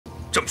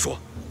这么说，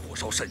火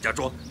烧单家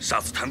庄，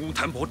杀死谭公、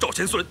谭婆、赵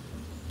钱孙，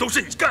都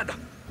是你干的？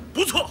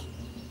不错，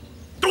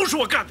都是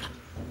我干的。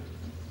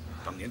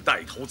当年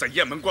带头在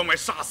雁门关外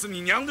杀死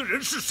你娘的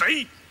人是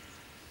谁？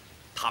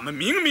他们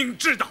明明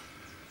知道，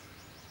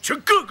却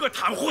个个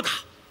袒护他，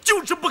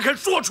就是不肯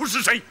说出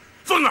是谁。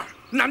凤儿，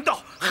难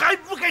道还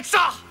不该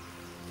杀？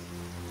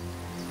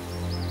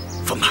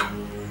凤儿，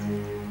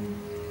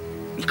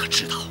你可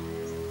知道，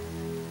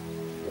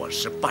我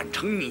是扮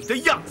成你的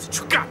样子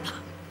去干的。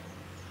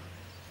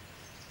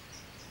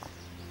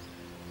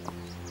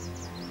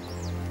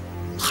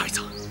孩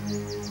子，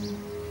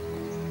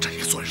这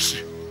也算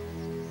是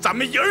咱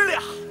们爷儿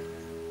俩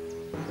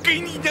给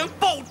你娘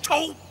报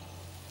仇。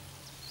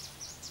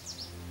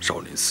少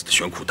林寺的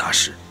玄苦大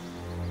师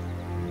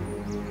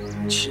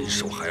亲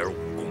授孩儿武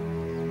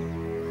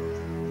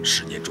功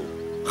，10年中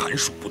寒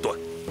暑不断，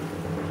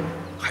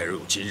孩儿有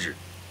今日，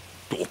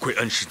多亏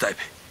恩师栽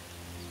培，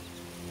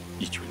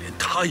你却连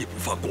他也不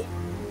放过。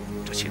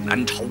这些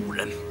南朝武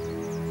人，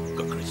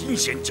个个阴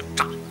险狡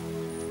诈，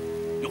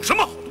有什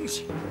么好东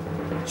西？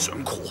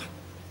玄苦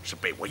是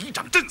被我一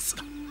掌震死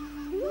的。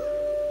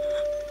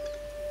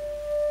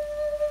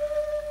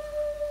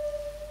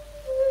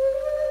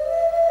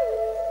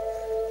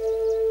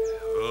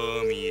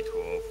阿弥陀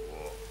佛，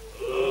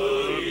阿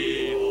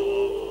弥陀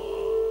佛！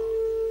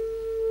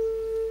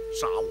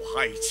杀我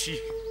爱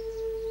妻，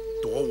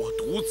夺我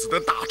独子的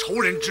大仇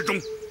人之中，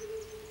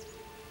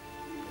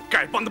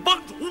丐帮的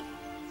帮主，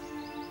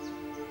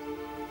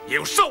也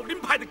有少林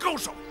派的高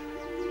手。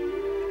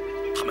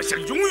他们想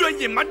永远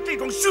隐瞒这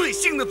种血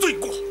腥的罪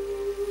过，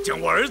将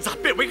我儿子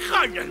变为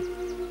汉人，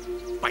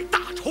拜大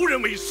仇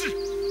人为师，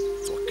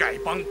做丐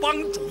帮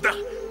帮主的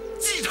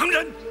继承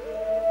人。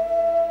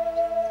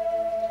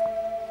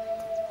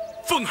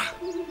凤儿，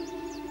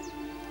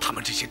他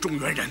们这些中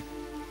原人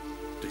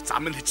对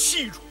咱们的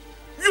欺辱、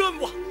冤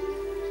枉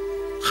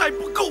还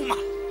不够吗？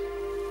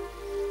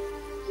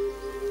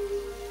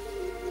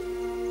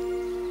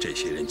这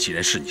些人既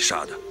然是你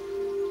杀的，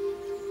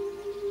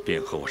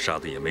便和我杀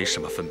的也没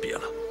什么分别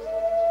了。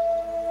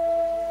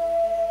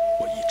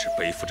我一直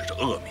背负着这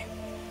恶名，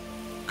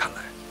看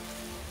来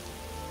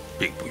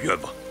并不冤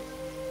枉。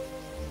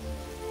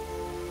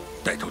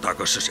带头大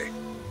哥是谁？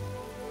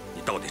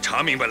你到底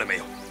查明白了没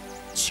有？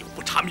就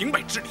不查明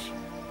白之理。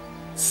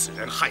此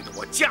人害得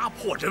我家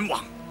破人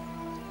亡，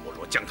我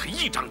若将他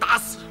一掌打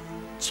死，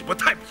岂不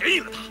太便宜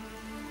了他？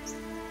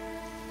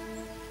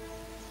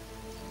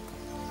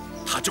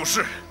他就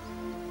是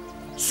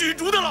虚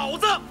竹的老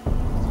子。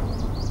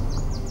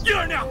叶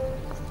二娘，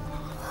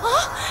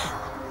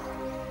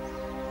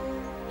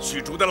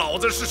虚竹的老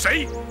子是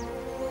谁？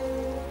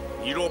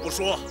你若不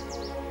说，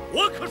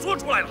我可说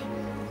出来了。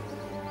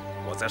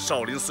我在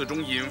少林寺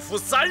中隐伏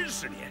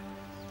30年，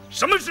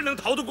什么事能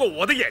逃得过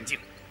我的眼睛？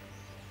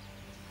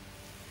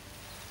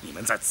你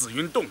们在紫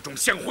云洞中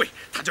相会，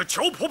他叫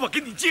乔婆婆给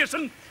你接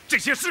生，这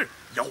些事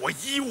要我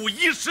一五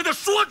一十的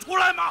说出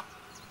来吗？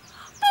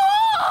不！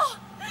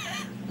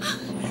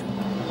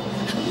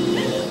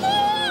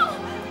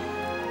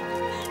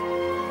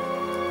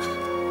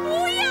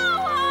不要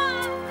啊！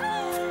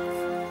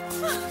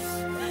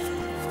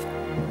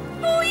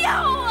不要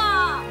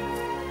啊！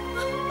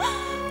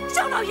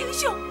少老英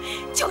雄，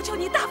求求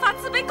你大发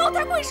慈悲，高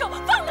抬贵手，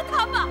放了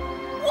他吧！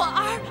我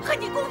儿和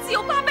你公子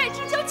有8脉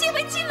之交，结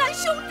为金兰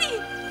兄弟。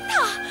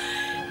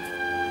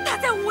他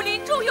在武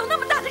林中有那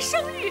么大的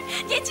声誉，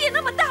年纪也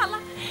那么大了，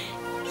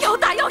要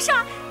打要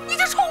杀，你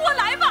就冲我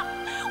来吧！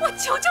我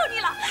求求你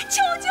了，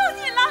求求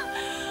你了，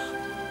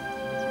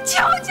求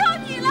求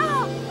你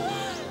了，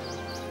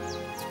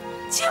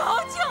求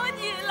求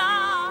你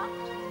了！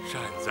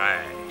善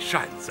哉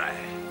善哉，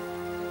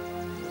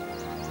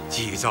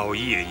既造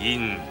业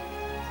因，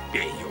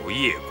便有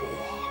业果。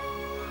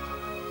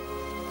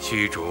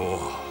虚竹，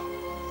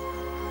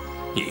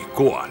你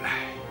过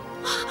来。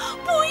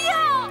不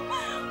要！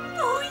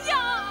不要！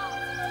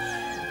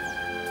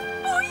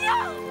不要！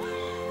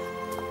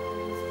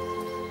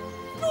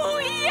不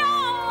要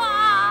啊！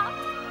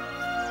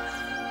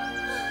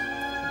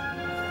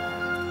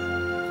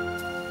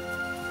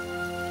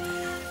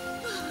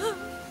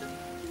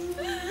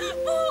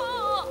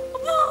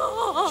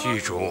不！虚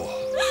竹，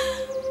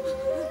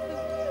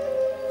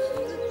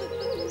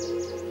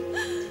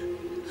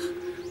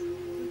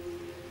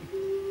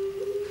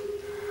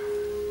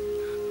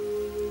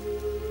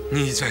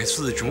你在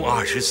寺中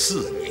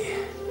24年，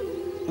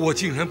我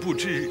竟然不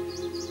知，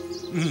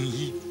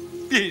你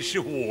便是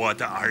我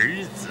的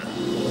儿子。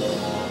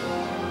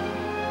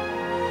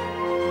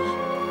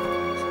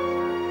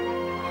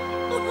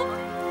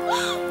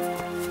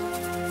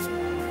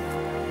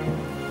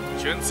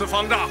玄慈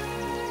方丈，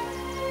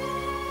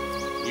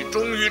你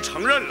终于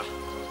承认了。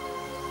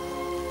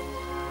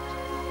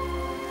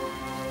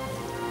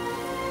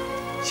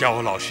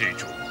萧老施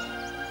主，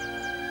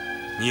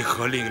你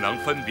和令郎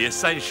分别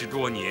30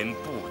多年，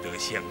不得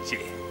相见，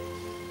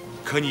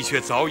可你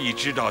却早已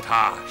知道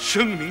他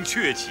声名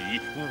鹊起，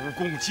武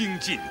功精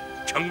进，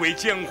成为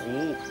江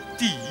湖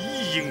第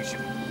1英雄。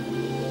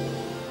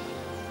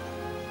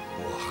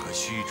我和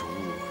虚竹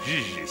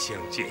日日相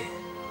见，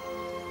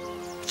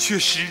却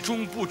始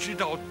终不知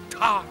道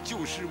他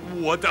就是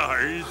我的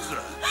儿子。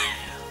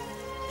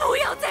不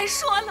要再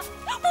说了，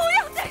不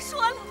要再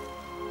说了。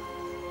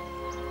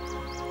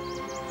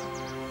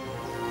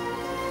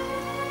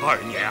二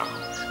娘，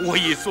我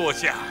已做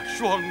下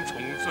双重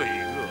罪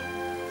恶，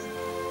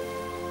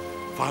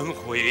反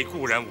悔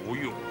固然无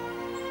用，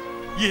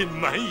隐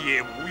瞒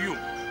也无用。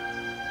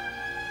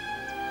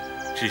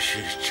只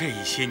是这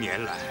些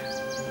年来，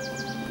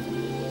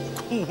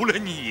苦了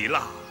你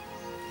了。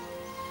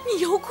你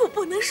有苦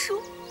不能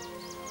说，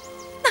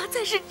那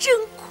才是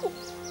真苦。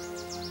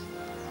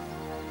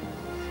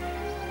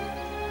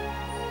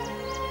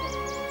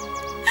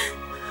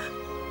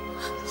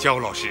焦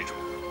老施主，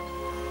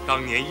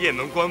当年雁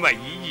门关外一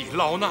役，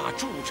老衲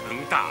铸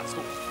成大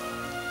错，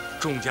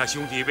众家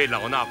兄弟为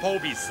老衲包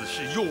庇此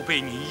事，又被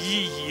你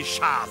一一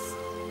杀死。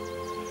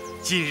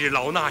今日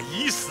老衲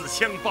以死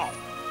相报，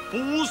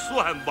不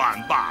算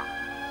晚吧？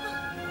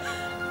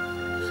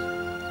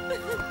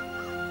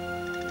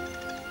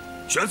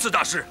玄次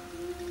大师，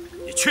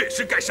你确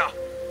实该杀。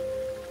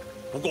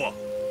不过，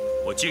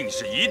我敬你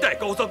是一代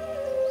高僧，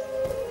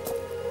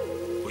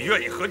我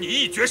愿意和你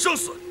一决生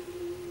死。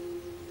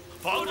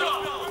方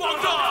丈，方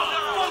丈，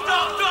方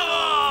丈，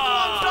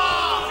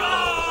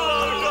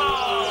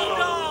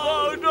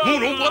慕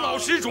容伯老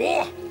施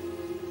主，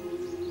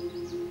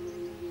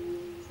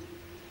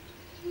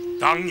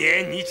当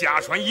年你假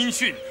传音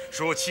讯，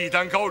说契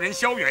丹高人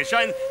萧远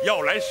山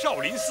要来少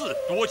林寺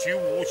夺取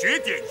武学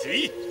典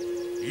籍，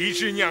以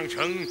致酿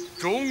成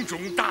种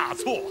种大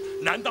错，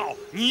难道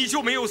你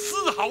就没有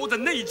丝毫的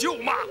内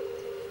疚吗？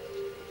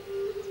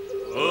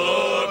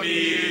阿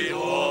弥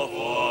陀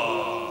佛。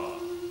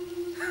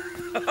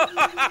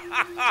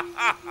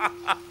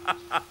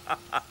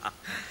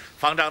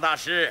方丈大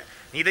师，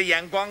你的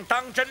眼光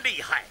当真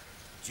厉害，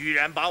居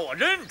然把我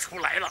认出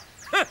来了！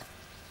哼！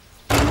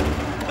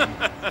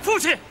父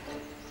亲，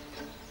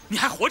你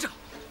还活着？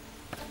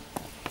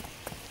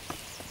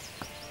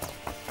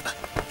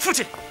父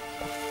亲，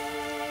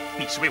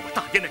你是为我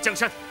大燕的江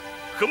山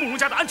和慕容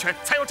家的安全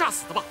才要诈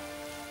死的吧？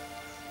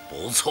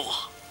不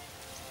错，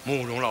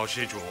慕容老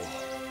施主，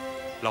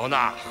老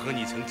衲和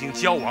你曾经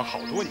交往好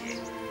多年，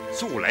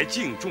素来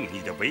敬重你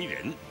的为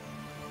人。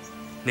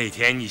那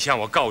天你向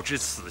我告知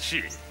此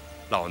事，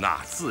老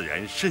衲自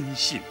然深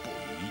信不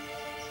疑。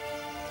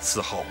此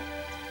后，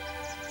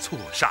错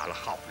杀了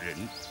好人，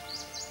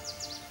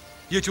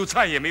也就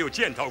再也没有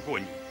见到过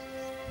你。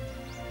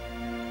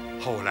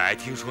后来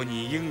听说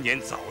你英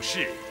年早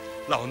逝，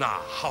老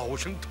衲好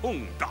生痛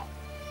悼。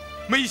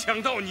没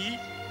想到你，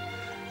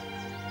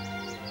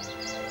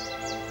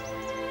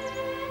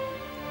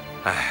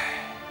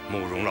慕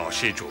容老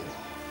施主，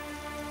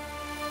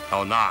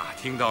老衲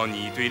听到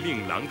你对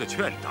令郎的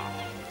劝导，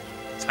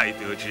才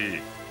得知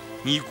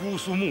你姑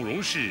苏慕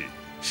容氏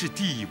是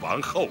帝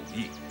王后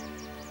裔，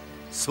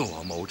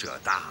所谋者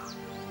大。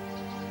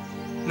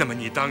那么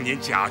你当年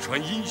假传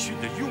音讯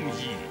的用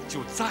意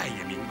就再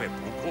也明白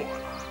不过了。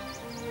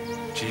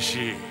只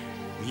是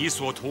你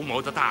所图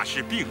谋的大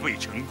事并未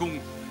成功，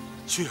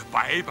却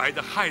白白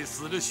的害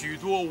死了许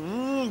多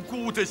无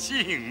辜的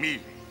性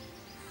命。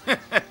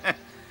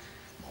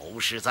谋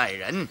事在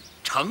人，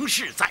成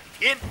事在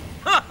天。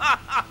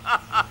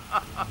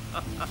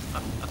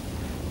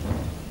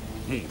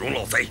慕容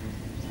老贼，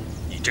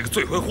你这个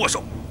罪魁祸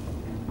首，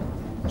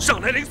上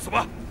来领死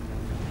吧！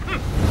哼！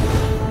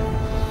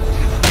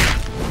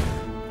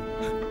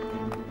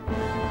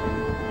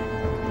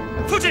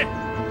父亲，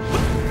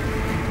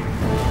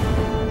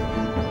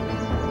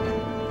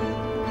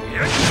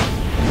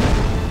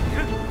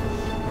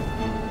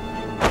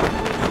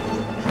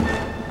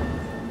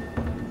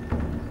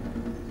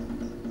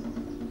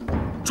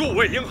诸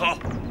位英豪，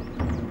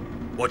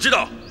我知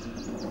道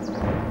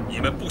你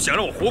们不想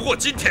让我活过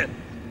今天，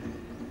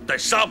但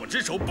杀我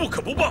之仇不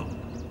可不报。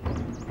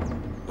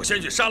我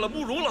先去杀了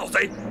慕容老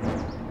贼，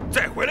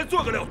再回来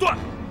做个了断。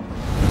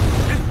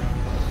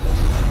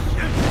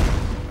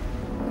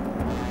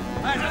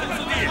哎，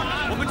兄弟，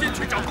我们进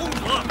去找公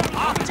子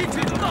啊！进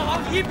去助大王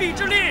一臂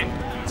之力，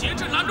结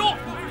阵拦住！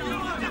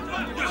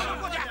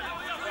过去，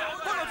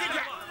不能进去，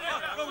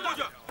跟我过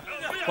去。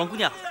王姑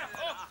娘，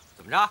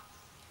怎么着？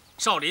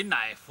少林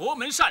乃佛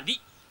门善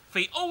地，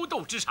非殴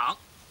斗之场。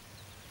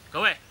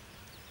各位，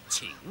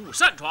请勿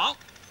擅闯。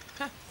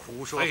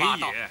胡说八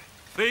道！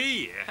非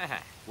也，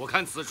我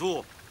看此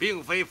处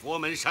并非佛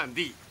门善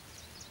地，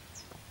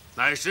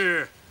乃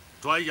是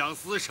专养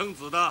私生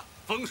子的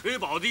风水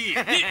宝地。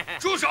你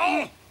住手！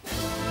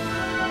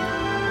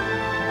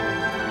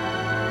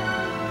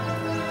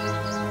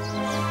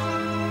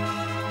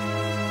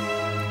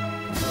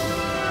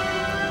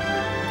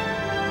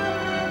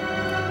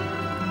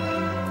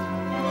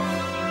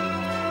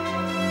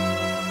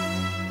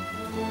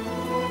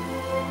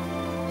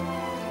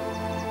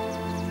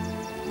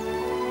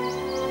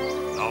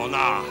老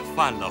衲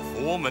犯了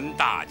佛门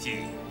大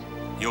戒，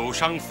有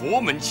伤佛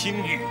门清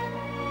誉，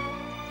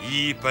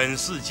依本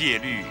寺戒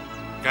律，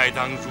该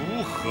当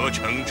如何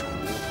惩处？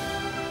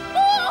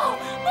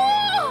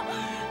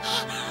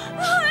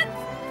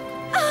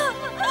不！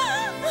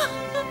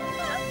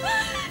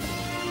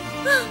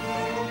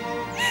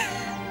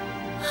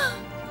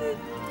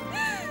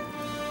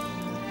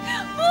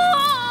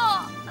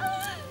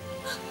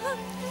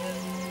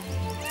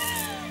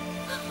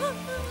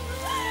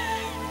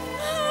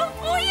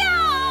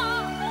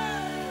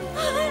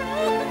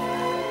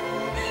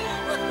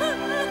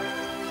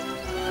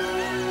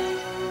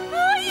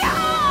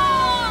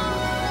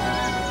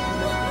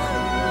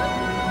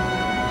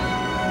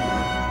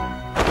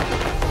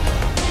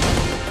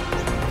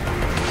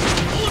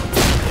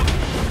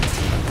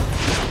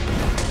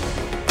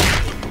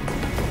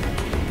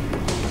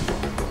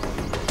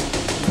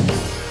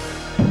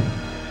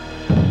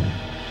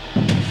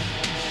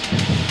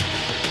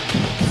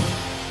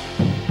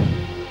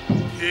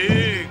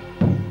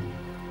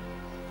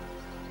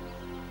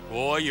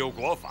国有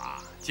国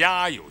法，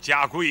家有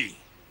家规，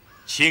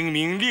清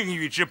明令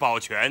域之保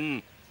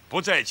全，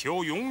不在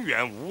求永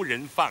远无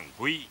人犯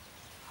规，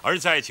而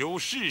在求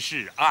事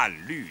事按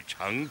律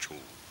惩处。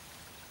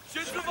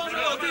宣词方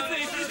有对自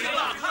己实行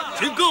了，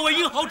请各位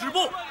英豪止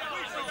步。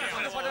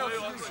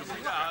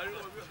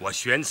我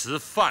玄慈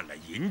犯了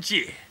淫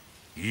戒，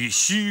与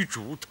虚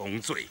竹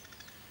同罪，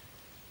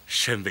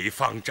身为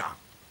方丈，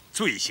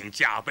罪行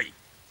加倍。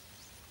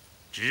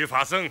执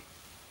法僧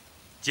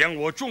将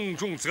我重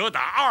重责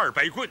打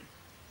200棍。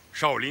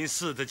少林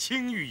寺的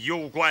清誉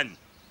攸关，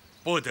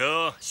不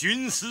得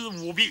徇私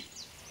舞弊。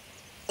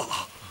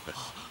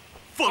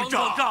方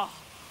丈，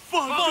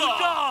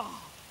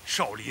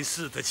少林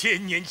寺的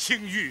千年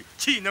清誉，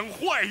岂能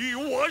坏于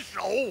我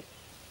手？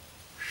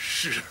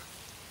是，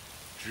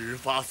执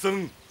法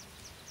僧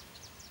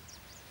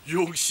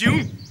永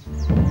行。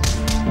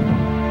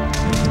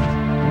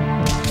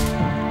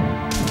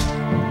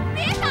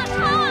别打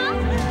他！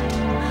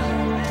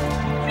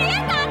别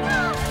打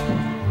他！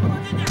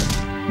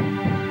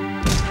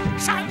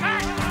闪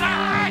开！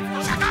来！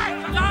闪开！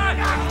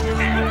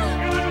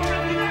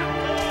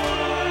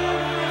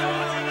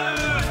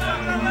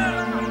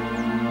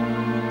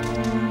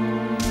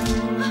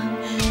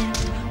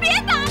别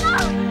打了！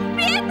别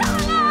打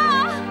了！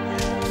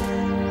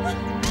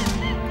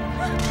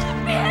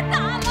别打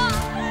了！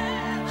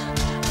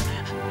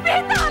别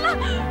打了！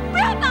不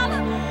要打了！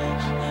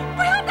不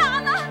要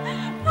打了！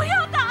不要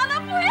打了！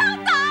不要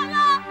打了！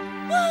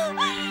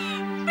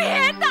别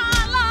打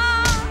了！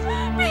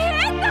别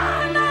打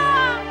了！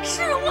是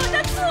我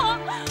的错，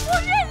我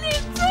认领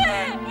罪。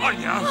二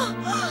娘，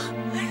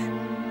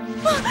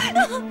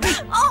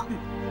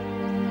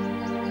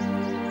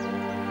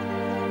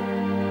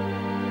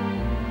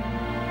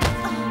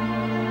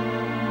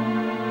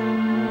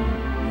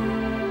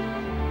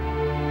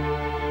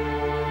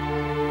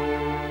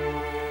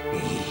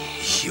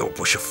你又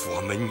不是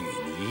佛门女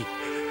尼，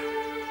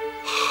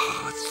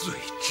何罪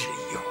之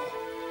有？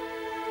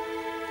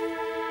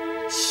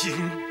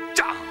刑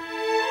杖。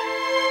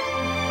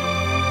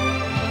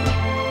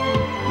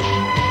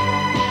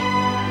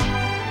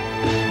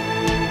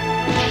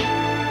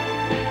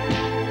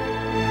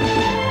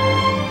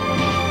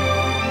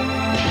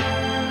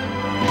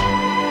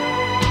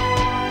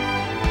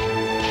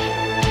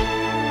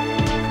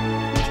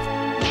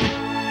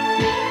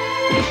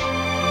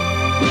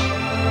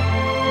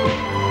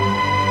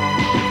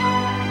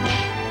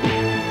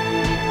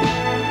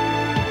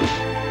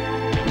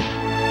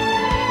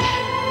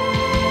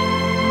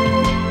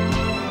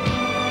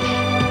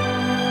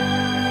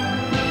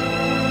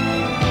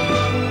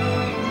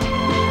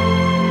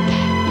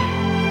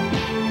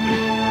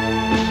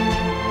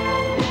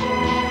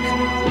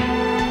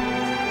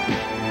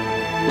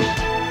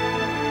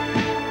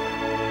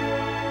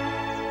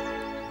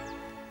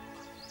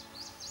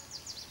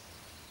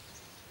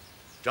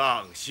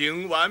杖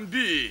刑完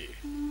毕。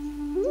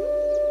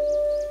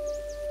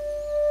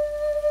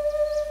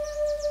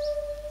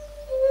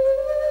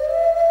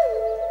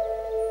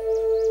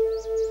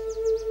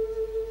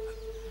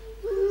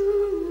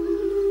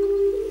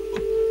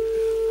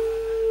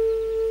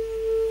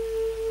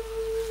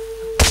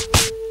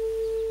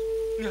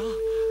娘，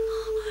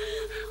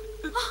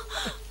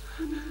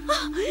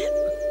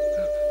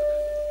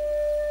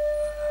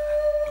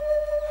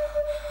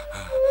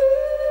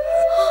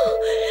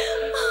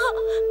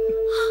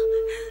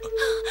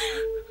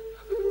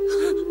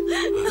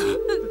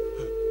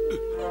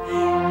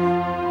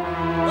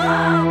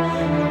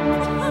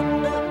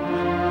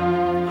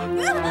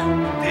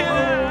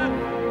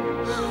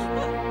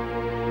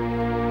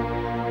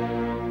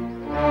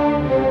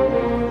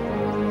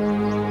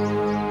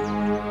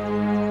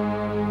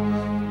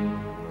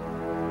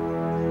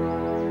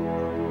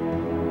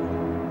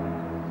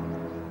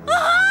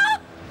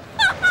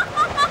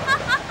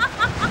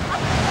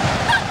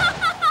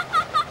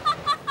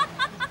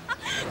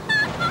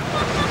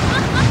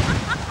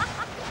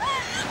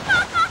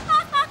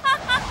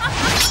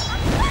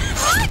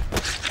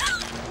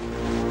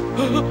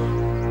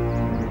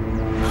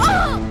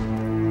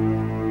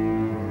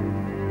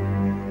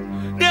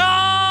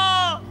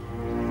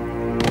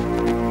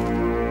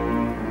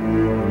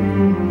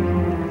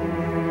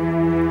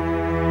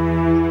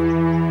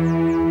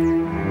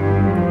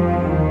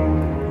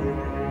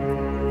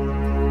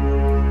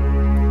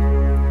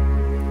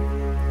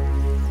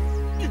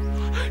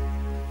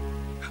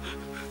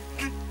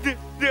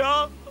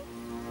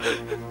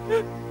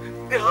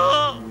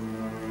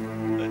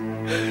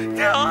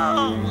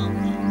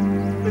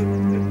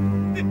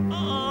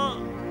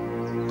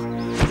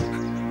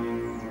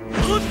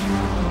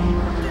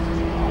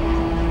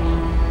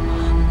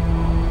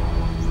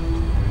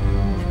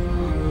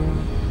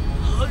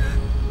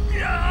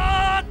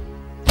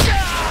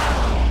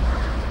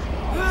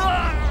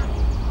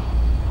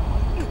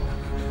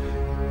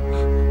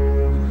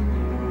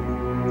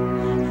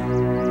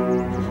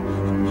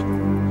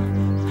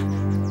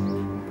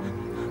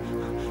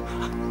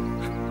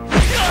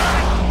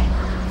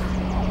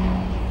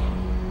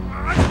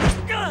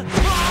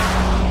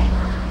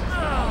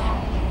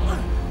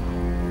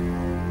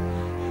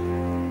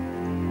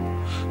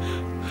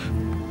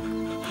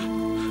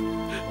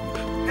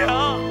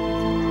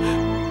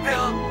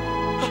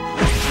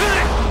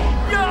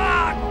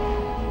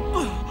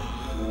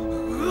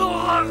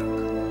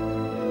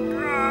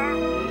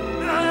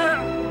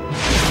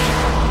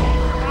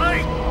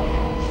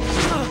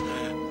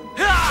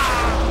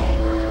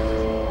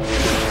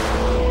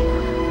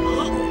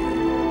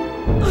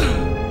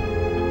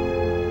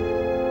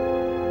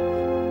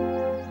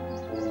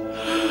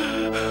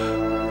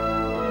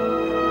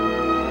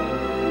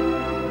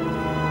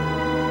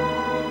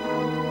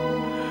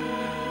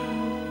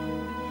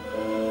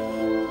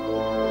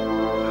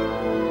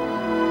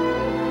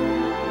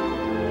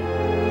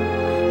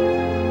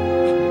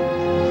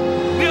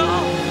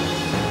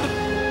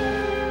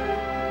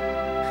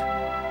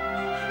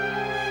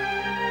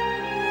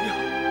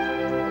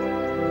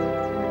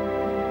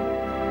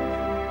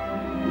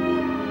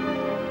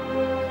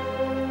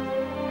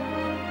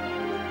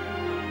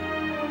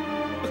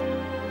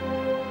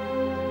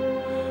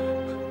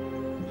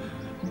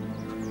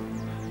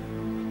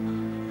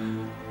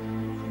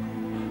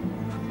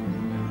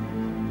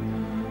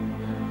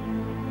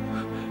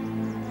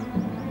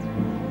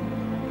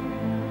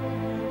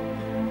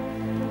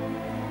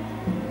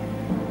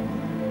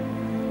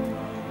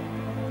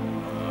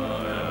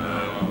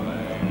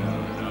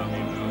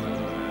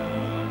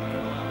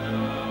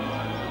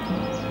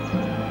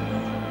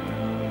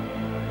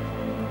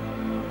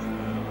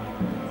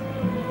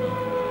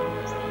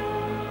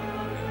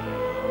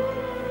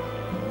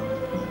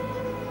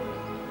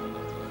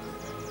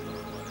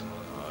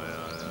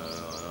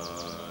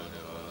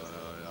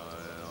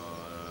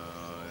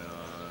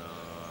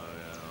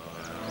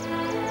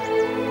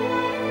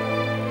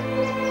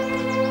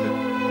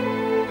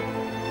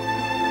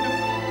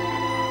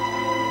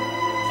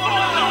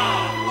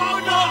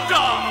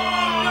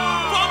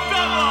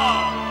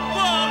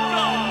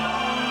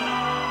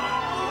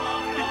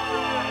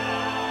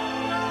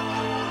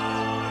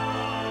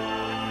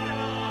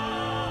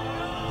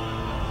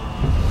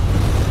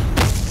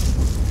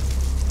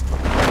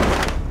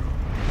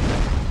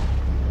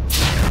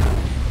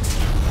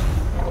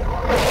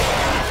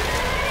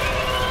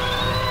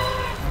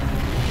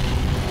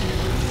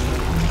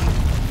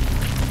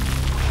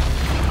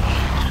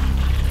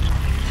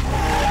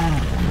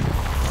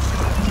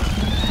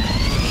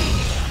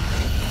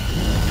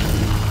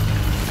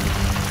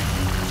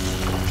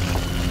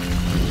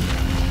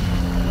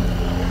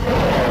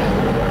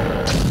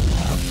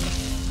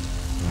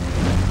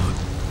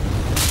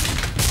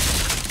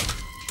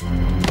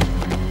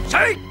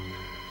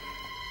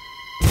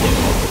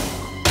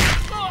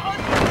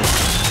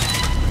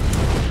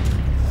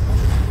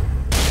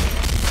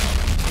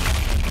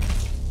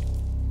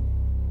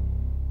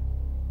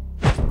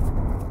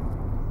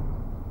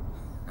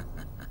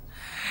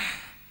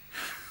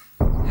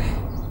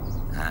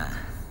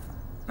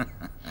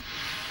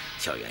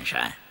萧元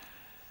山，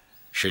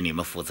是你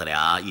们父子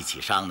俩一起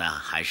上呢，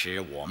还是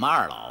我们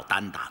二老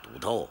单打独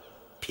斗，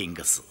拼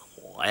个死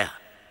活呀？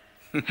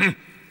哼哼，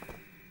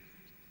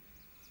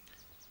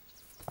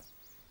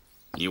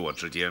你我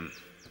之间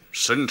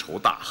深仇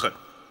大恨，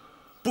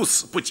不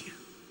死不解，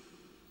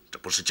这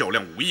不是较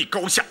量武艺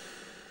高下，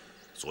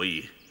所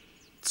以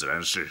自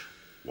然是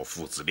我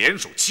父子联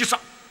手齐上，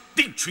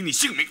定取你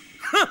性命。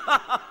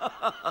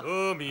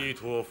阿弥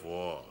陀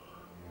佛。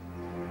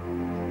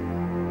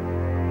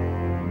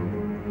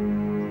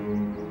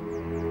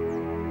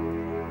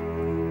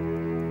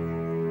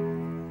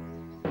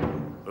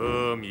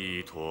阿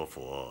弥陀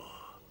佛。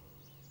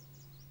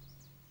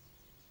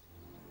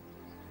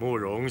慕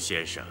容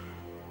先生，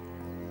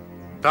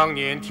当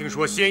年听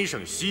说先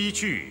生西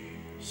去，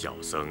小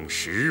僧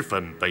十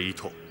分悲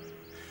痛。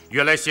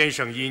原来先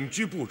生隐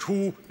居不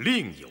出，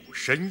另有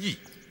深意。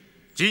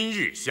今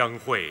日相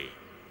会，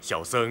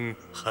小僧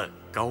很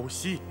高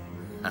兴。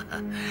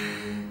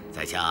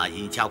在下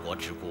因家国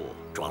之故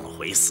装了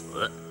回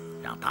死，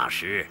让大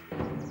师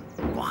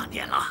挂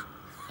念了。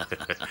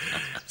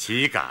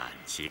岂敢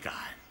岂敢！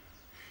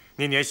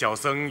那年小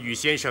僧与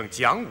先生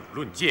讲武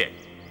论剑，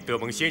得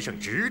蒙先生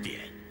指点，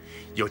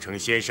又承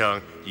先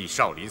生以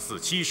少林寺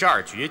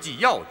72绝技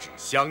要旨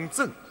相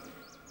赠，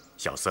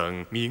小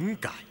僧铭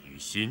感于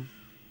心。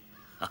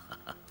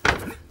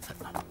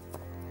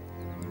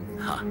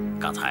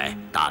刚才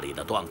大理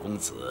的段公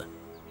子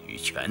与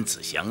犬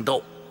子相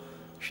斗，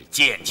是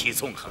剑气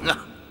纵横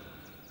啊！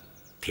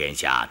天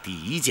下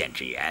第一剑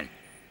之言，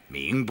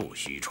名不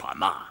虚传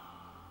嘛。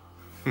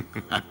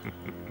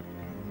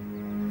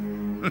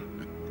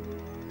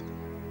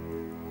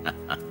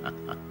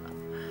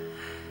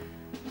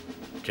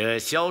这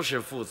萧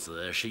氏父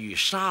子是欲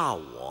杀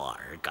我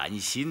而甘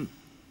心，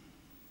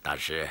大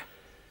师，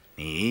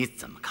你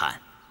怎么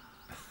看？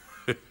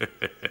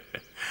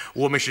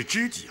我们是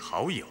知己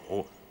好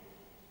友，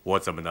我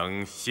怎么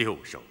能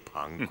袖手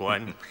旁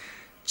观？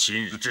今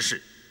日之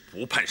事，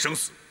不判生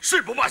死，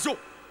誓不罢休。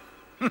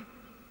哼，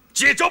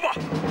接招吧！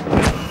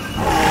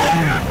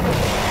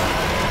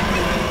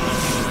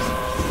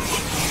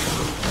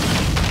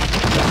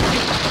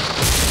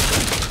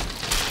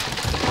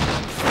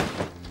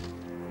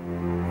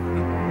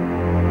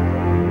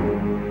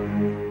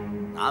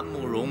南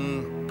慕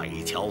容，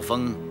北乔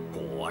峰，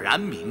果然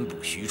名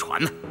不虚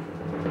传呐。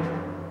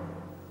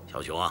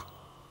小熊啊，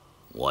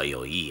我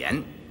有一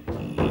言，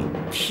你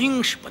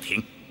听是不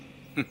听？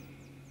哼，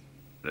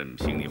任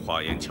凭你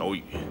花言巧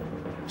语，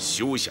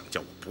休想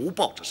叫我不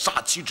报这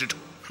杀妻之仇！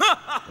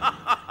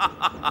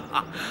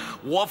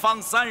我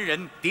方3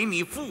人敌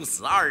你父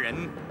子2人，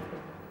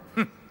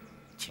哼，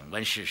请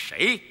问是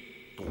谁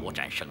多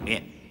占胜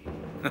面？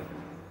哼，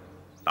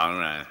当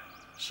然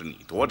是你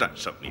多占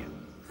胜面。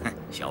哼，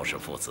萧氏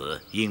父子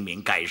英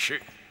明盖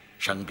世，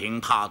生平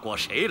怕过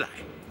谁来？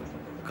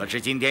可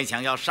是今天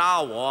想要杀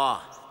我，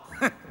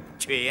哼，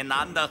却也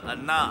难得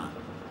很呐。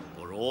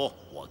不如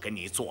我跟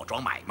你做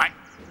桩买卖，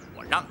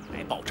我让你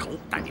来报仇，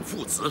但你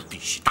父子必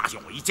须答应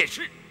我一件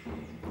事。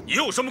你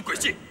有什么诡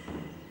计？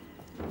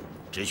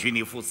只需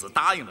你父子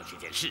答应了这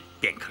件事，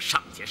便可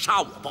上前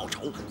杀我报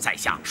仇，在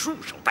下束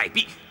手待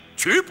毙，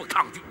绝不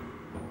抗拒。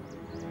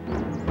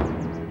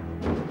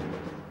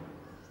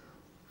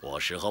我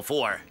师和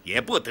富儿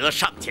也不得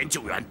上前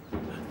救援。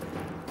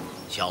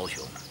萧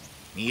兄，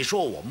你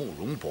说我慕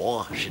容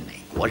博是哪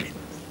国人？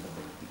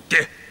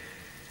爹，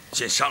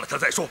先杀了他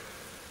再说。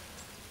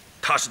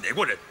他是哪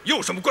国人，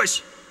有什么关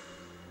系？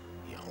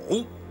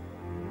有。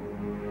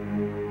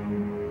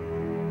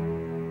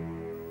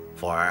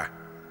富儿，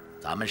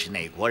咱们是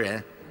哪国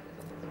人？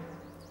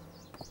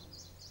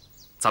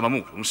咱们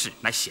慕容氏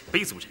乃鲜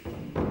卑族人。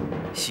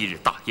昔日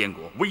大燕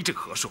国威震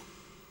河朔，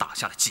打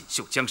下了锦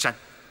绣江山，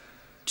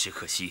只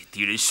可惜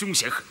敌人凶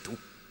险狠毒，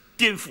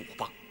颠覆我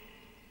邦。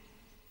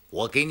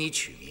我给你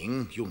取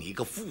名用一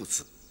个“父”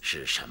字，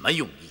是什么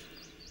用意？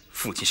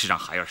父亲是让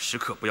孩儿时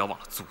刻不要忘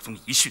了祖宗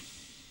遗训，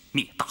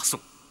灭大宋，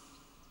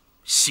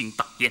兴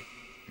大燕。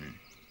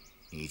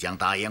你将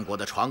大燕国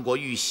的传国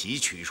玉玺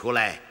取出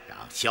来，让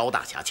萧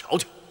大侠瞧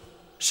瞧。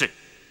是。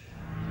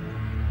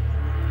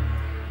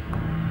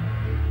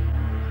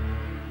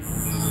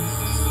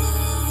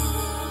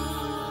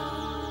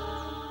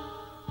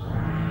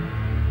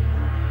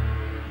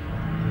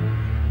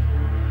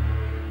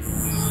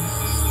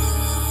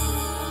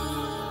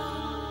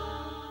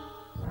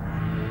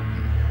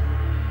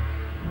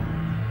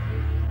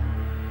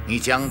你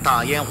将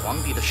大燕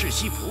皇帝的世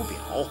袭谱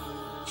表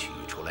取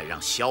出来，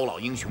让萧老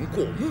英雄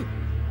过目。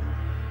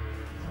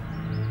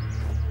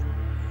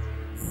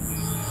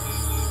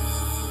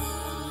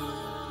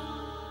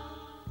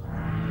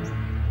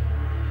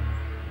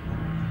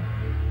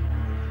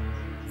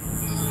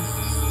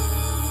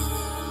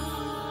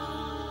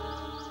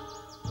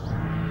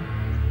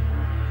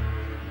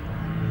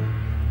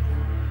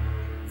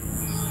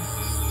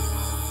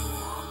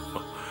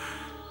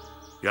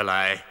原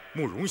来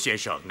慕容先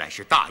生乃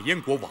是大燕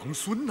国王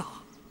孙呐！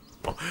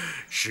哦，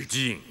失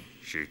敬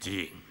失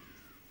敬。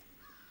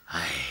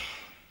唉，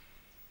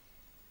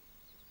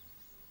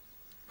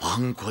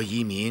亡国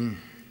遗民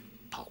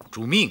保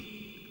住命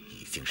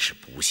已经是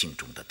不幸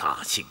中的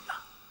大幸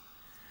了。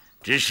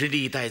只是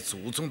历代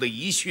祖宗的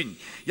遗训，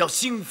要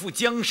兴复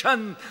江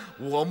山，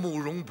我慕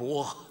容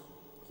博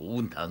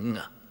无能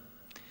啊。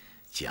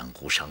江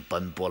湖上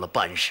奔波了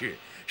半世，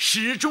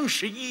始终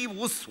是一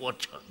无所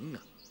成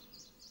啊。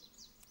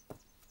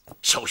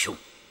枭雄，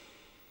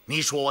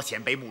你说我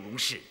鲜卑慕容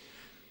氏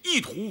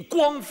意图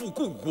光复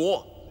故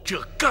国，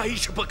这该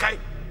是不该？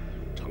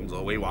成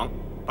则为王，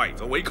败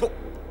则为寇，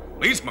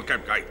没什么该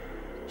不该的。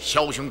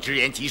枭雄直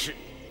言极是，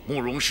慕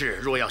容氏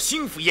若要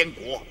兴复燕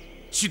国，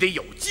须得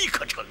有机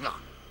可乘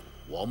啊！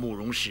我慕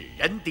容氏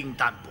人丁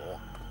单薄，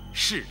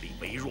势力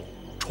微弱，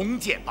重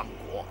建邦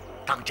国，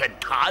当真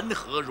谈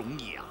何容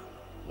易啊！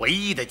唯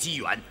一的机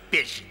缘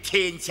便是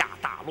天下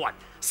大乱，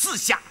四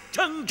下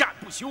征战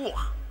不休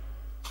啊！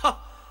哈！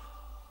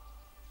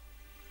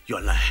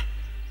原来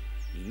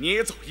你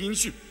捏造音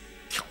讯，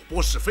挑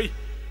拨是非，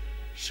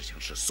实情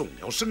是宋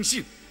辽生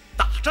信，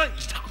大战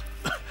一场。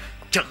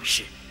正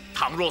是。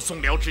倘若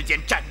宋辽之间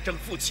战争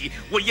复起，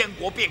我燕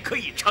国便可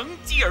以乘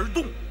机而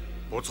动。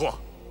不错。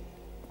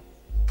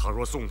倘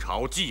若宋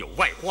朝既有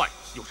外患，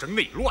又生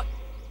内乱，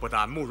不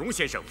但慕容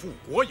先生复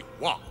国有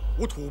望，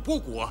我吐蕃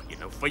国也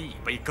能分一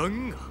杯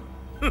羹啊！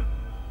哼！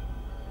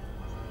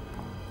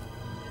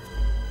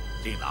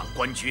令郎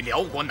官居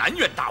辽国南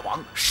苑大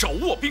王，手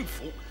握兵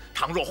符，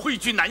倘若挥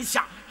军南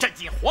下，占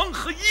尽黄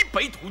河以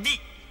北土地，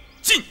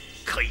进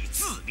可以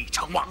自立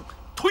成王，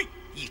退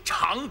以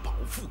长保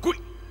富贵。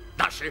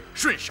那时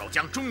顺手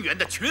将中原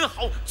的群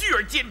豪聚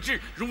而歼之，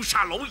如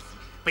杀蝼蚁，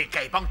被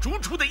丐帮逐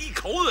出的一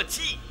口恶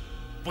气，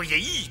不也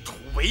一吐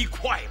为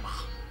快吗？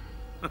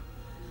哼！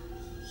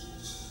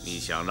你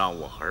想让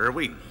我儿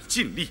为你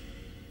尽力，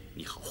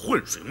你好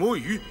浑水摸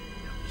鱼，让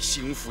你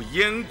兴复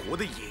燕国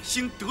的野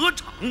心得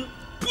逞。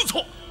不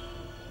错，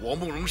我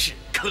慕容氏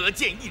可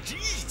见一支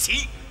义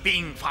旗，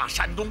兵发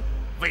山东，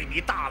为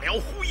你大辽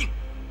呼应。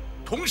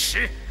同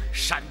时，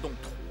山东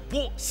吐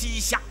蕃、西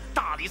夏、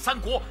大理三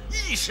国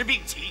一时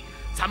并起，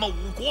咱们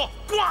五国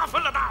瓜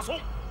分了大宋，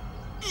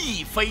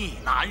亦非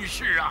难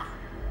事啊！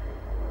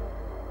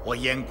我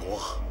燕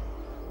国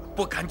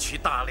不敢取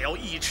大辽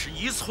1尺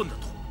1寸的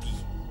土地，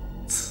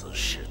此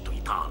事对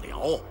大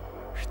辽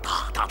是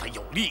大大的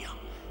有利啊！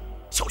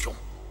枭雄，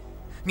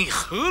你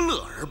何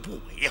乐而不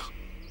为啊？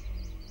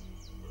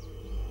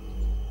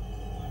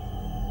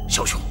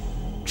枭雄，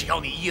只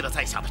要你依了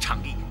在下的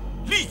倡议，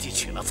立即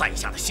取了在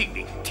下的性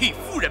命，替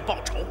夫人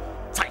报仇，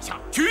在下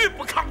绝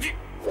不抗拒。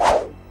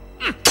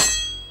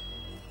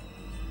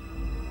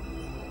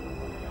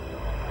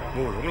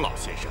慕容老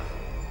先生，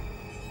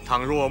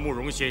倘若慕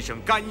容先生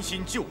甘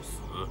心就死，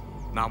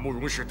那慕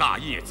容氏大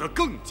业则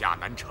更加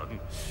难成。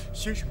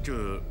先生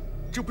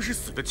这不是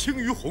死得轻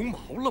于鸿毛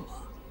了吗？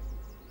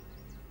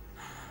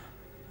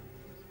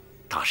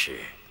大师，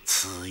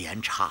此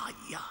言差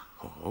矣啊！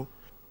哦，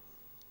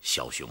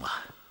枭雄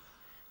啊，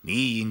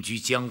你隐居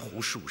江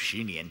湖数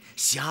十年，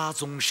侠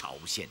踪少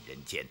现人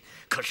间，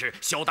可是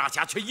萧大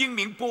侠却英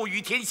名播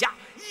于天下，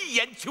一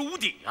言九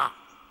鼎啊！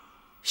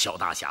萧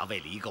大侠为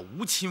了一个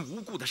无亲无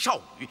故的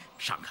少女，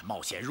尚肯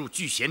冒险入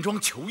聚贤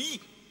庄求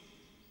医，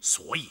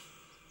所以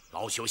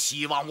老朽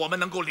希望我们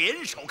能够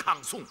联手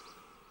抗宋。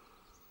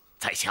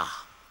在下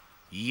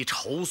已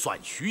筹算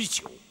许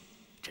久，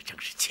这正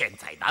是千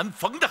载难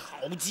逢的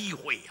好机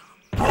会呀！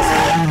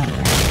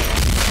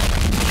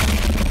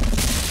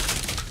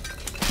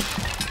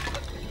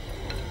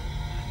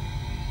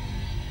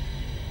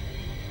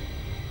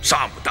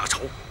杀母大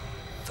仇，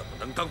怎么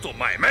能当做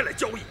买卖来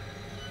交易？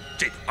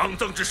这等肮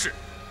脏之事，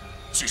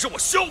岂是我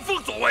萧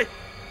峰所为？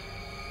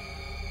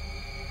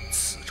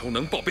此仇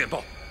能报便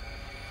报，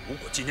如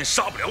果今天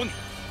杀不了你，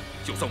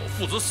就算我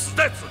父子死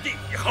在此地，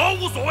也毫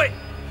无所谓。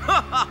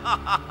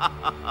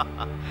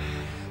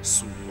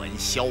素闻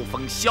萧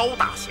峰萧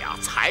大侠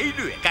才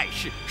略盖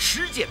世，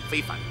实践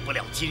非凡，不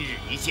料今日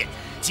一见，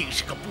竟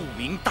是个不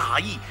明大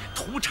义、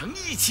屠城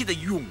义气的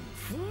勇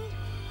夫。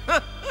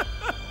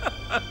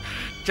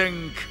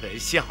真可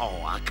笑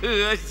啊，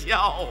可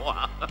笑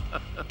啊！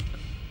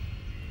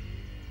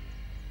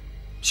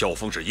萧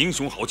峰是英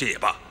雄豪杰也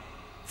罢，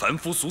凡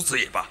夫俗子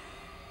也罢，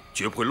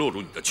绝不会落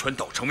入你的圈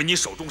套，成为你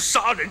手中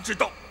杀人之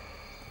刀。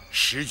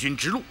识君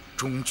之路，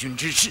忠君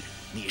之事。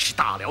你是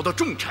大辽的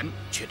重臣，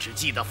却只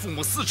记得父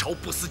母私仇，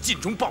不思尽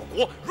忠报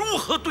国，如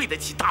何对得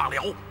起大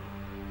辽？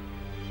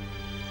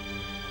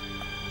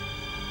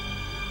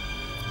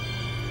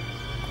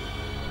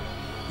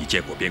你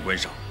见过边关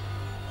上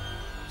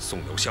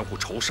宋辽相互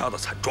仇杀的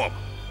惨状吗？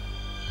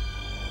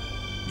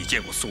你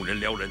见过宋人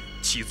辽人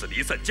妻子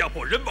离散、家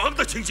破人亡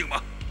的情景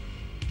吗？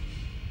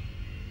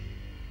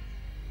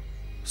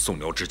宋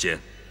辽之间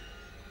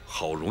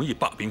好容易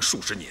罢兵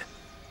数十年，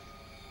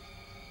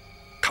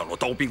倘若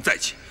刀兵再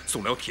起，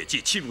宋辽铁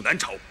骑侵入南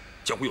朝，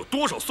将会有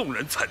多少宋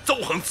人惨遭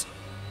横死，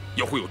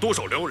又会有多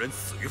少辽人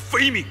死于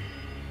非命？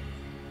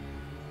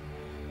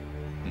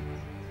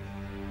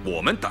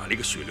我们打了一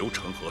个血流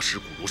成河、尸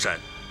骨如山，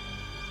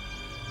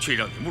却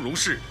让你慕容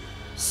氏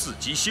伺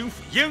机兴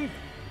复燕国。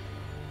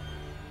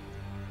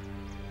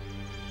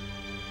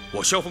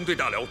我萧峰对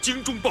大辽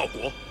精忠报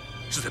国，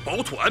是在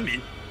保土安民，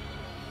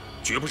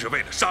绝不是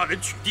为了杀人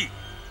取缔、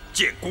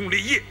建功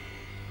立业。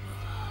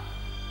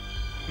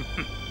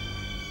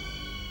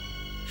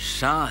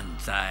善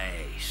哉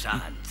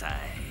善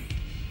哉！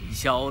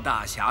萧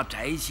大侠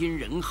宅心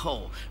仁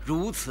厚，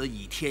如此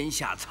以天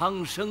下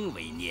苍生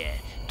为念，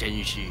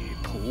真是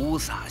菩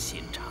萨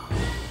心肠。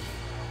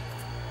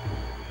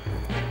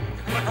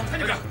看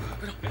这边，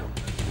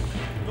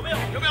有没有？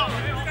有没有？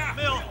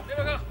没有。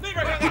那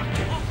边看看。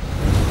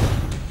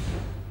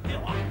没有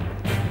啊？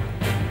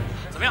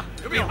怎么样？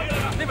有没有？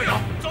那边有。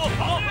走，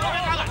跑，那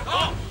边看看，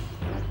走。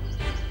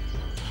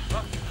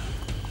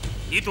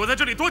你躲在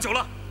这里多久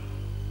了？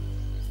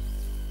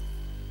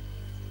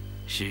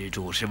施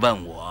主是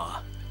问我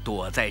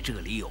躲在这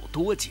里有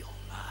多久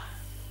了？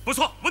不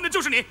错，问的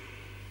就是你。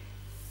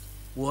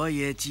我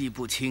也记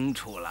不清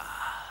楚了，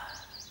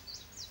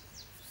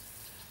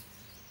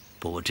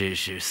不知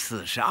是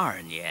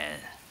42年，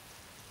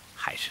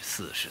还是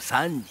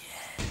43年。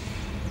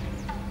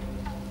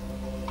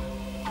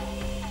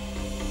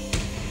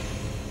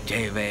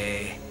这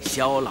位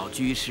萧老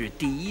居士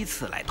第一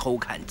次来偷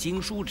看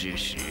经书之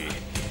时，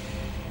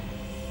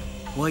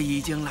我已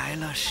经来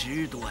了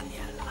10多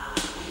年了。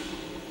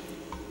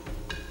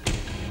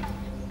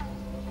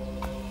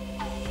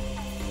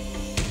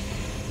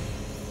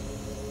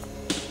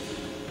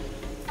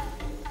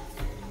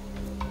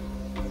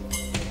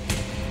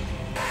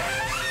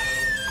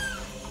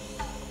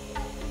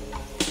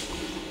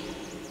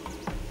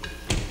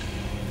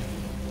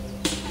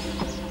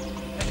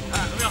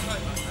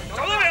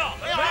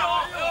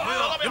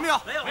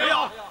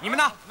你们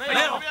呢？没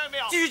有，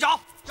继续找。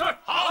是，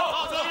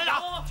好，继续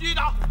找，继续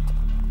找，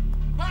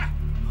快！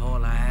后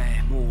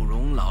来慕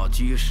容老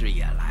居士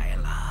也来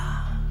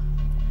了。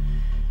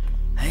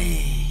哎，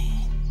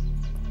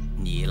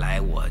你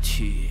来我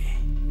去，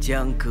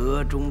将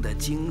阁中的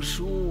经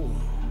书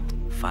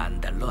翻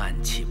得乱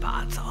七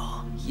八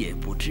糟，也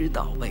不知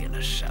道为了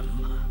什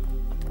么。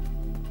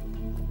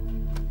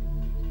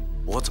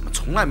我怎么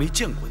从来没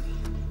见过你？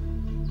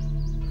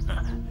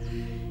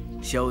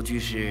萧居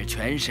士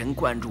全神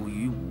贯注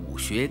于武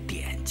学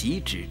典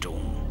籍之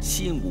中，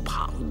心无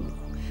旁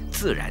骛，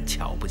自然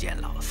瞧不见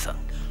老僧。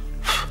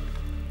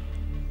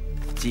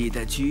记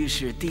得居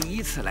士第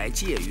一次来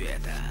借阅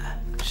的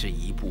是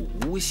一部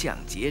无相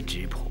节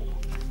之谱，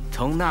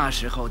从那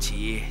时候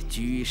起，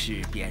居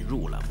士便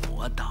入了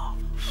魔道。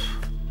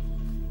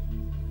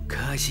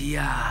可惜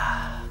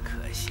呀，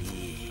可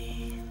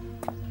惜。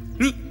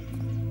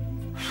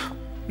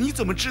你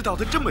怎么知道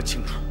的这么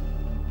清楚？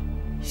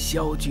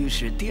萧居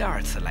士第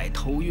2次来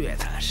偷阅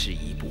的是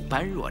一部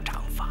般若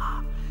掌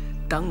法，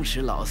当时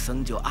老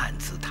僧就暗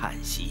自叹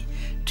息，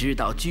知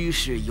道居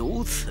士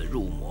由此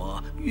入魔，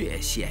越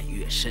陷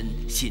越深，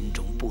心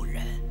中不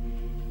忍，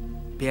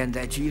便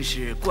在居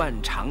士惯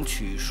常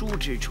取书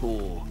之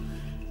处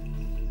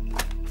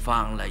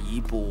放了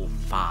一部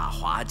《法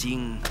华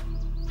经》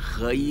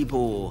和一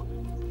部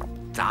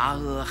《杂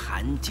阿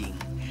含经》，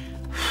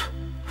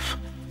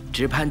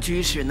只盼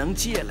居士能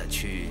借了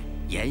去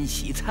研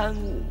习参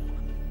悟。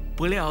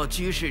不料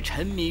居士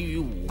沉迷于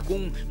武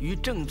功，于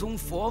正宗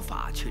佛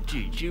法却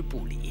置之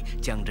不理，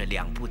将这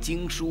2部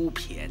经书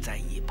撇在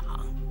一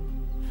旁，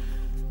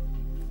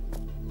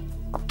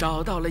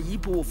找到了一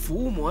部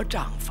伏魔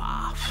杖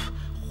法，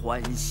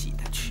欢喜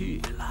的去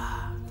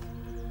了。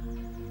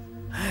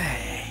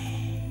唉，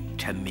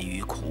沉迷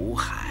于苦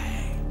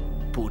海，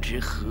不知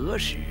何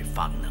时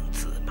方能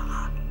自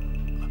拔。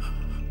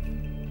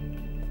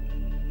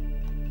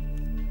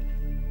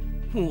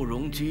慕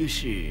容居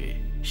士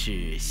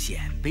是鲜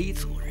卑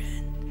族人，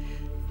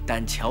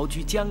但侨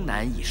居江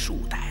南已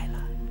数代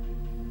了。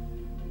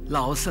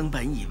老僧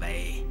本以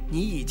为你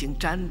已经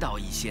沾到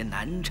一些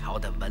南朝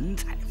的文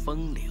采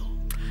风流，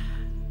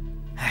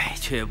哎，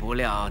却不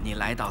料你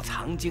来到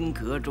藏经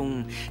阁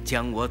中，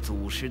将我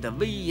祖师的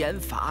威严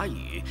法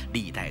语、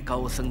历代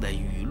高僧的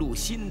语录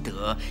心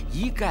得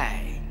一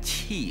概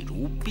弃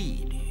如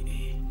敝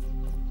履，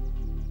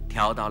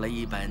挑到了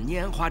一本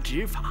拈花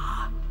指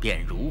法，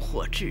便如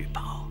获至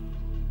宝。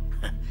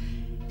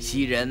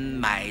昔人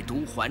买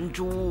椟还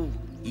珠，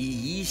已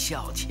一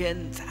笑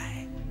千载。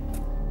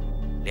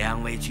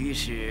2位居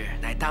士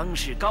乃当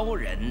世高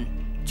人，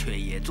却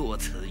也作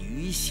此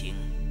愚行。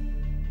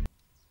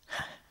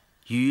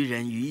于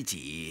人于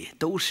己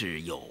都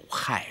是有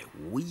害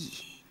无益。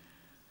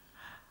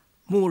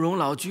慕容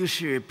老居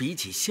士比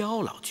起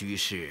萧老居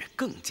士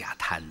更加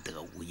贪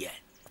得无厌。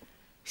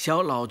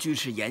萧老居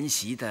士研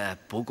习的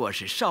不过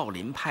是少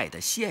林派的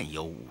现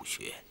有武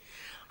学，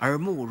而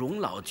慕容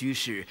老居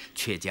士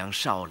却将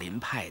少林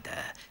派的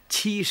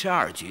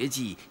72绝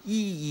技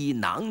一一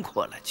囊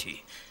括了去，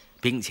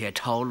并且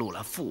抄录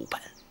了副本，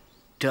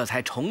这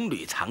才重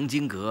履藏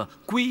经阁，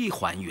归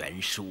还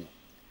原书。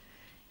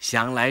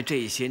想来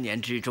这些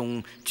年之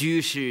中，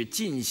居士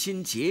尽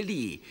心竭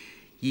力，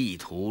意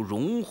图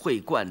融会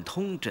贯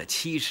通这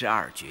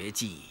72绝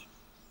技，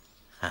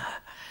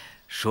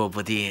说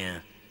不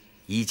定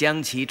已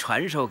将其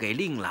传授给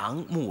令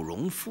郎慕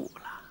容复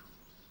了。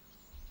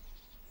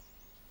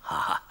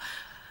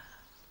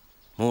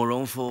慕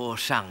容复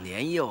尚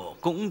年幼，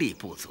功力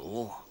不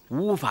足，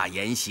无法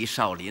研习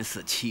少林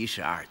寺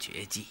72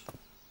绝技。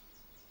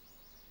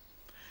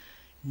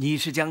你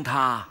是将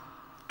它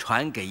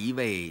传给一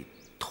位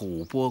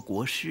吐蕃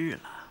国师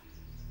了。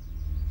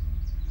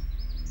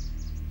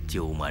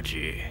鸠摩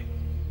智，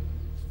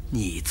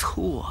你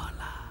错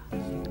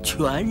了，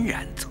全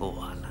然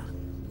错了，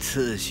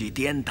次序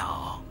颠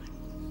倒，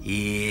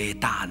已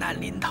大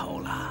难临头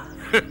了。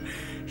哼，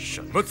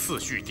什么次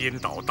序颠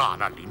倒，大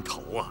难临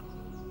头啊？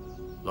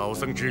老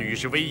僧之语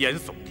是危言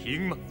耸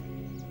听吗？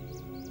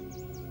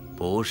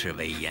不是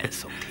危言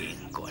耸听，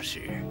国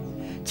师，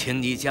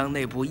请你将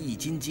那部《易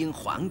筋经》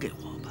还给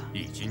我吧。《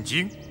易筋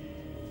经》？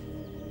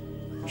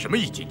什么《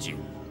易筋经》？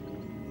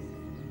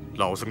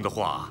老僧的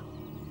话，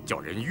叫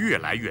人越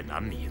来越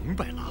难明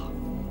白了。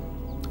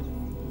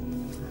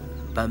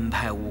本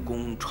派武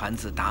功传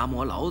自达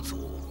摩老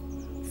祖，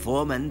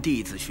佛门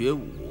弟子学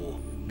武，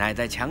乃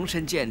在强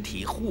身健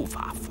体、护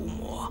法伏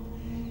魔。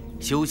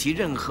修习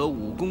任何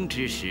武功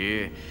之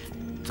时，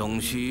总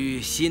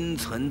需心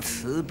存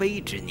慈悲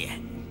之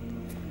念。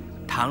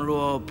倘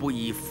若不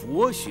以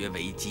佛学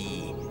为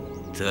基，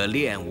则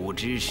练武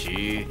之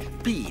时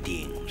必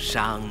定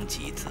伤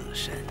及自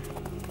身。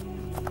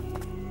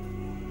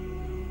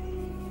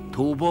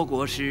吐蕃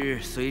国师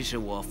虽是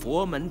我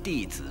佛门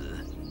弟子，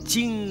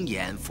精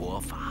研佛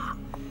法，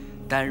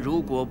但如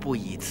果不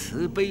以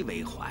慈悲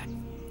为怀，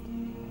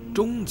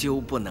终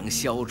究不能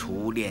消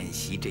除练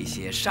习这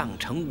些上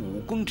乘武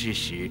功之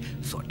时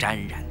所沾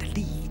染的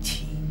戾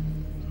气。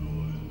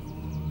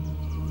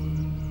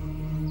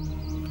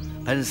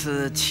本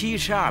寺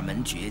72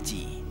门绝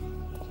技，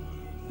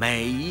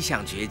每一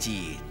项绝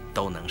技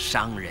都能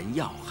伤人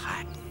要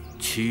害，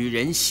取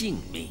人性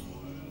命，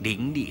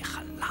凌厉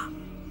狠辣，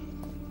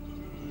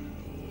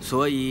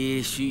所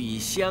以需以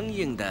相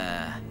应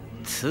的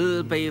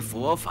慈悲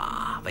佛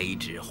法为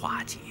之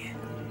化解。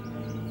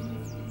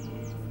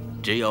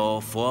只有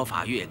佛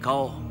法越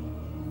高，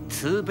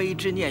慈悲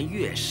之念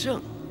越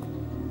盛，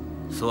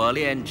所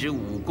练之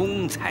武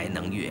功才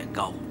能越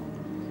高。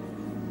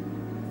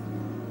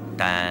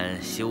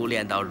但修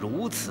炼到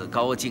如此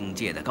高境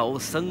界的高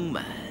僧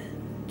们，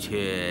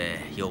却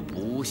又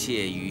不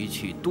屑于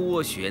去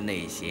多学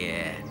那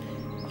些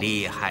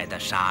厉害的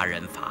杀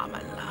人法门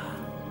了。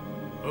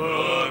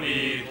阿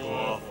弥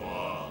陀佛。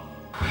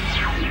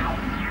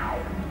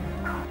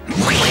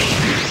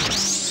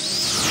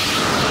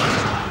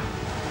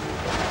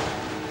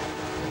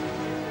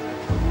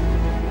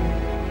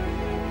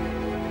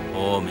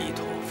阿弥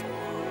陀佛。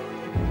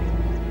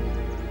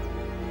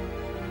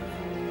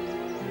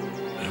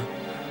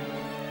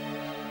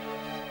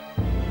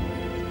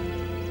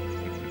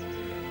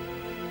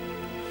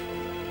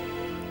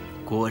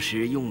国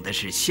师用的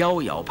是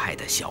逍遥派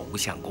的小无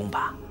相功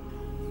吧？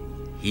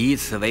以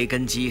此为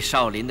根基，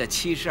少林的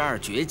72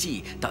绝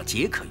技倒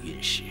皆可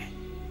运使，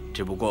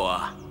只不过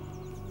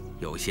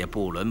有些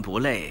不伦不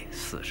类，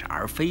似是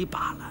而非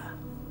罢了。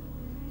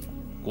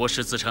国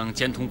师自称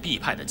兼通必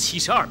派的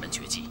72门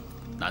绝技，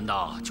难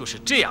道就是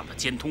这样的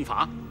兼通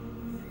法？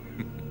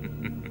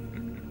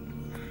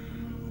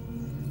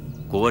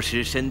国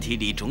师身体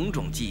里种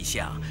种迹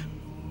象，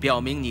表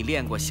明你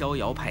练过逍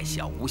遥派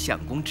小无相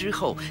功之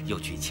后，又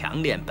去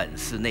强练本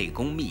寺内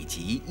功秘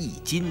籍《易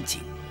筋经》，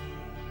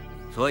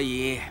所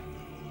以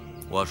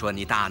我说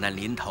你大难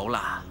临头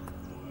了。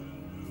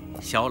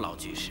萧老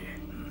居士，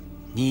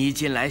你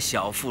近来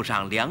小腹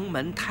上梁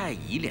门太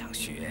乙两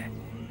穴，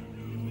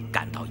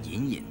感到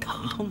隐隐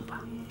疼痛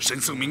吧？神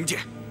僧明鉴，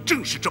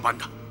正是这般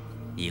的。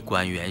你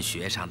关元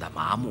穴上的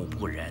麻木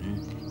不仁，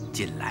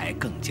近来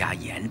更加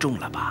严重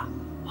了吧？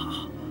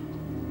啊，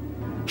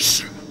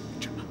是，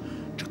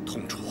这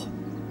痛楚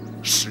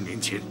，10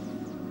年前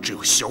只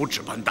有小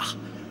指般大，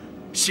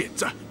现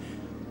在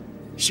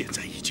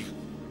已经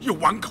有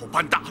碗口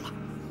般大了。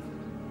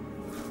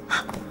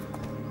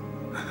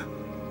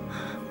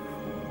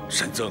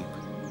神僧，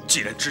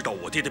既然知道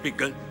我爹的病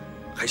根，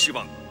还希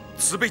望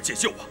慈悲解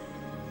救我。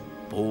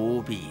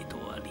不必多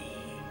礼。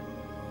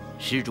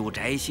施主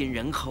宅心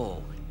仁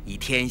厚，以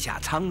天下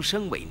苍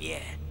生为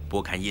念，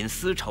不肯因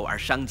私仇而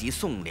伤及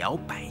宋辽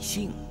百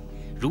姓，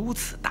如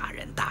此大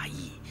仁大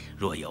义，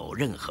若有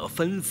任何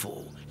吩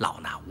咐，老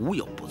衲无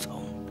有不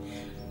从。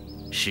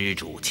施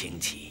主请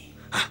起。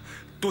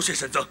多谢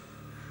神僧，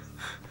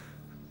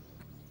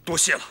多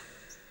谢了。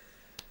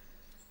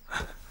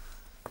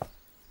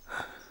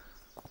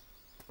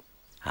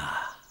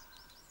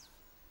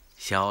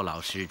萧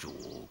老施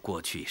主过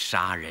去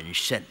杀人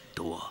甚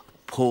多，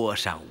颇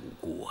伤无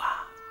辜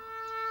啊。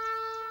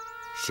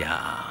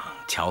像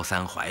乔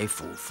三槐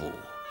夫妇、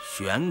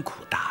玄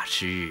苦大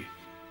师，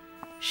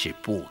是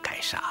不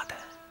该杀的。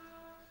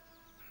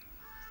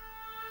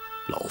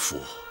老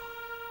夫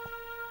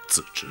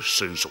自知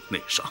身受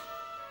内伤，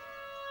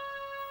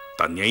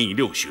但年已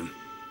6旬，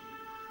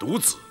独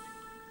子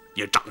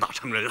也长大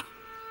成人了，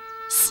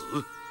死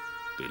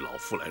对老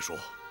夫来说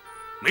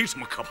没什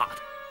么可怕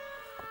的。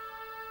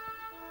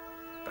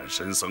但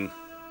神僧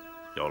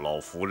要老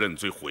夫认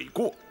罪悔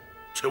过，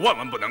却万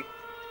万不能。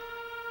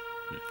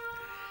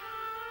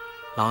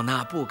老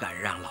衲不敢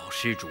让老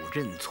施主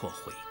认错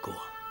悔过，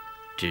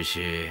只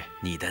是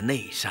你的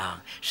内伤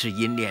是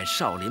因练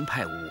少林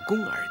派武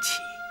功而起，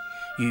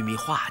欲觅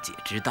化解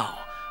之道，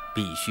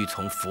必须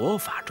从佛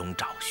法中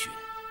找寻。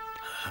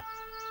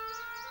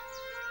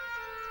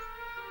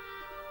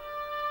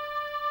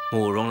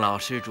慕容老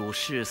施主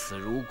视死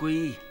如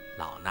归，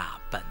老衲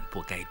本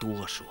不该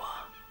多说。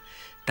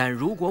但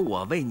如果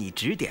我为你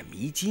指点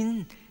迷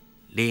津，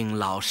令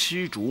老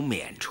施主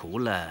免除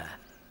了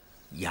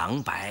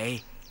杨白、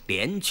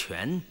连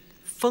拳、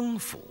风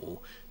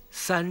府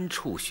3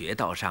处穴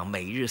道上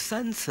每日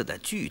3次的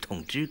剧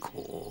痛之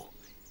苦，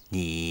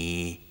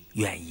你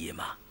愿意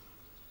吗？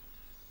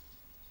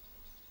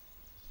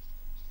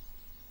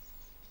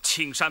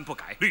青山不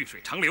改，绿水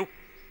长流。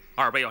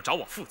二位要找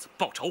我父子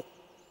报仇，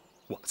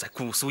我们在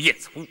姑苏燕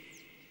子屋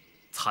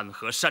参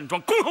合山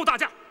庄恭候大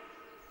驾。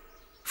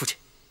父亲，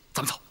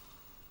咱们走。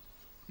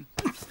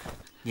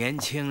年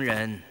轻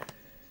人，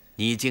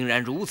你竟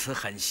然如此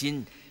狠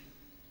心，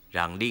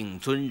让令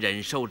尊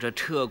忍受着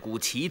彻骨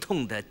奇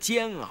痛的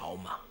煎熬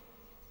吗？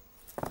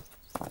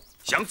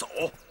想走，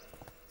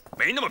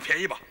没那么便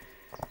宜吧？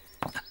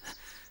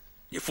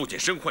你父亲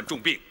身患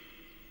重病，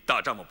大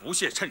丈夫不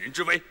屑趁人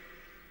之危，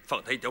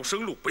放他一条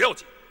生路不要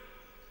紧。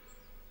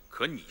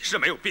可你是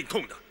没有病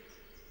痛的，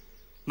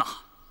那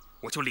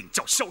我就领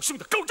教小兄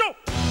的高招。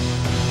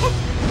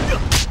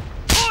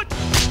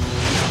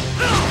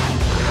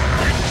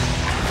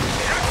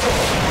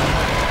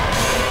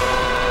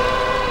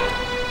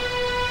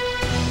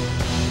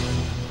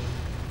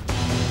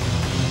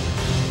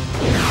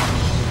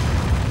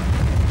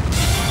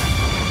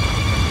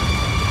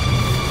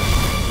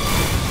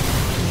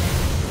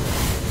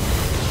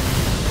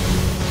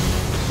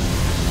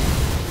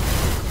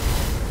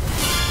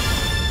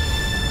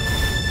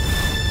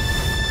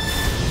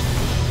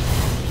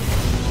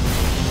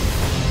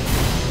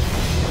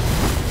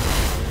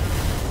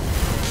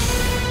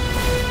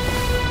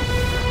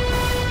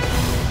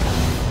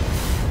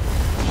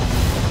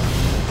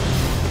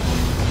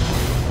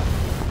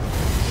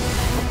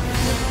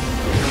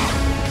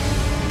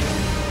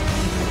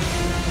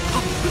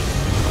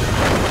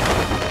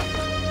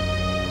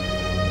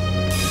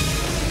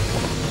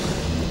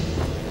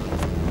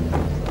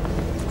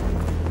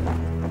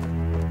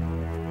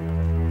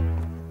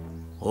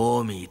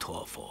阿弥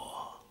陀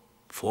佛，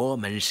佛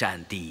门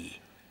善地，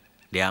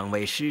两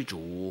位施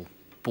主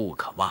不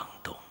可妄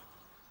动。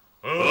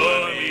阿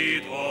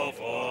弥陀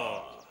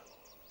佛。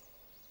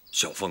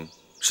小峰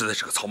实在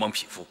是个草莽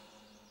匹夫，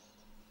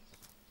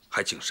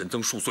还请神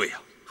僧恕罪呀！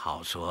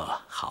好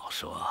说好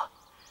说，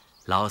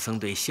老僧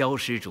对萧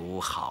施主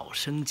好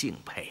生敬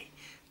佩，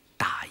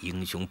大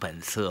英雄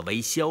本色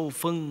为萧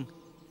峰，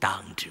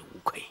当之无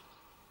愧。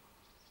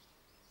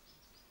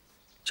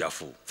家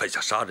父犯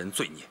下杀人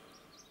罪孽，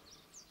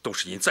都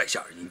是因在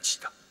下而引起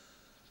的。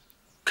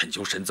恳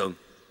求神僧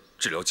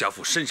治疗家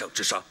父身上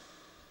之伤，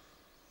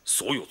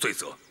所有罪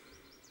责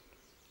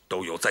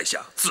都由在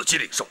下自己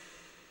领受，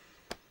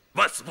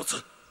万死不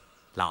辞。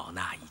老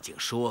衲已经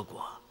说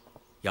过，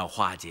要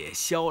化解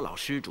萧老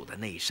施主的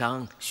内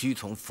伤，需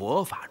从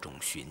佛法中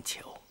寻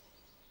求。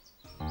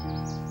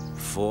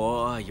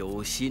佛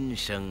由心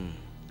生，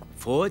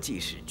佛即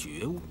是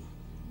觉悟。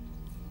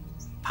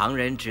旁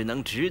人只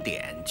能指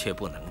点，却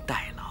不能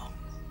代劳。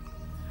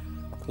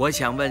我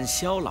想问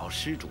萧老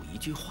施主一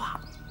句话：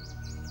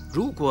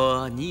如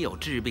果你有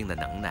治病的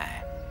能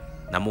耐，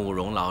那慕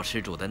容老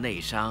施主的内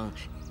伤，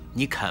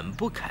你肯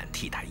不肯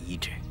替他医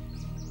治？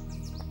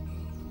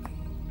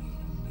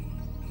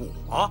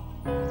我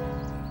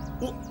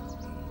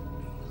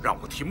让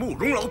我替慕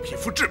容老匹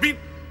夫治病？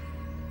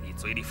你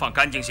嘴里放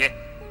干净些！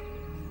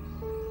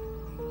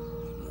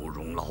慕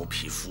容老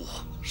匹夫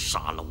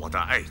杀了我的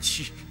爱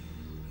妻，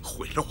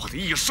毁了我的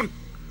一生，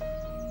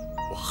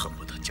我恨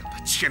不得将他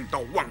千刀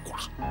万剐，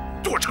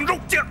剁成肉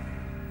酱。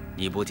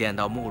你不见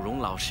到慕容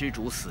老施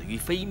主死于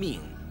非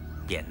命，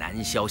便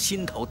难消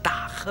心头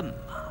大恨吗？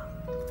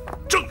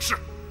正是。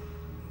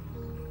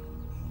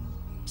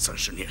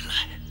30年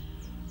来，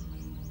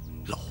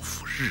老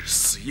夫日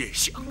思夜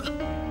想的，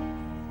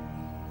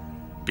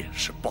便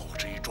是报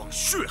这一桩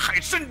血海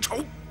深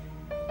仇。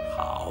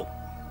好，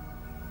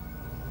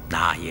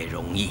那也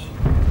容易。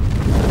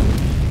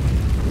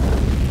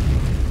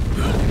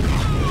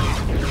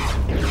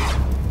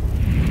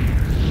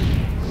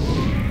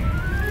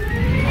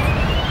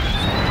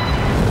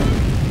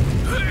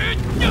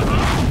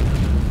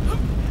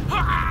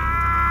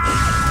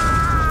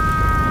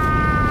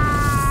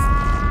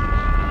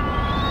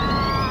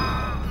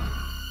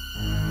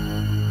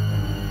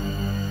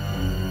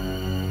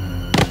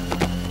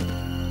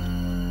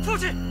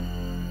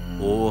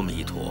阿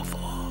弥陀佛，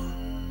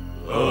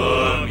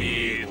阿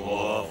弥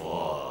陀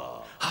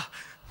佛。阿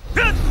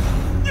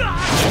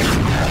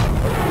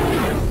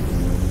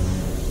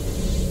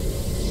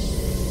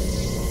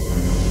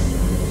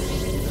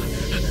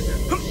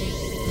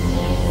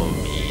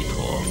弥陀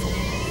佛。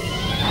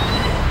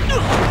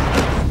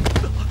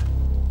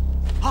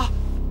啊，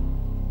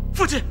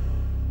父亲！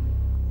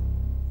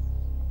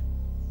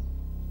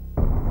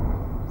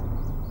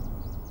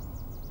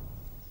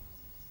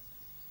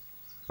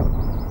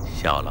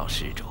肖老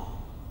施主，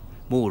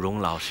慕容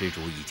老施主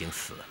已经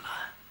死了，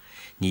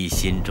你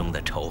心中的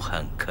仇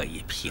恨可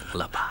以平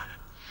了吧？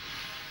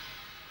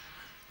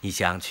你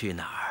想去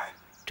哪儿，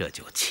这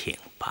就请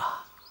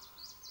吧。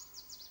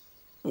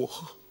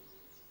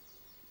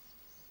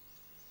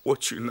我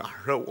去哪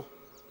儿啊？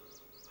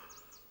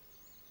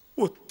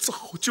我早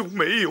就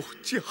没有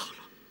家了。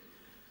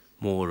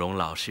慕容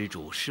老施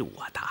主是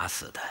我打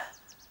死的，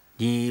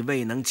你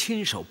未能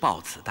亲手报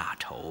此大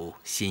仇，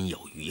心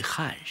有余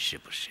憾，是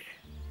不是？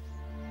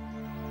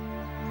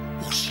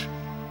不是。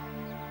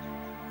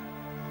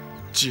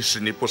即使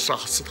你不杀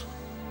死他，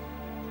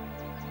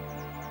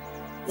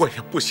我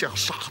也不想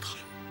杀他了。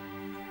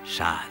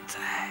善哉。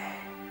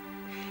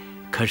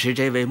可是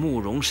这位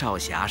慕容少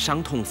侠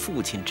伤痛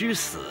父亲之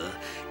死，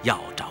要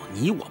找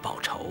你我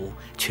报仇，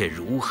却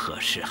如何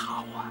是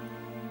好啊？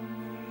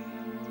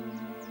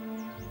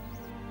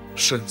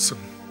神僧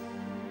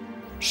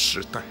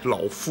是代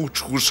老夫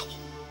出手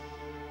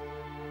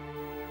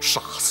杀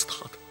死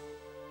他的。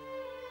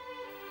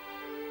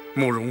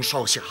慕容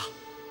少侠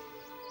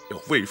要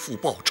为父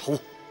报仇，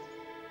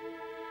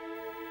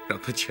让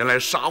他前来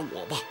杀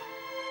我吧。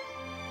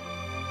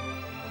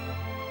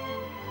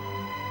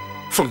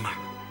凤儿，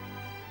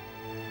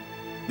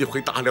你回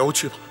大辽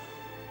去吧，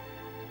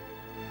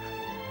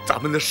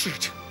咱们的事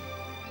情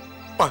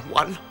办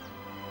完了，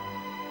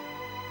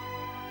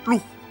路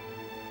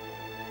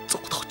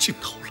走到尽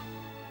头了。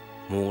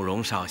慕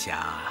容少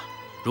侠，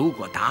如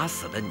果打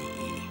死了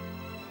你，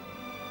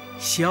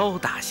萧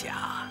大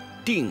侠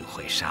定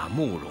会杀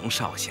慕容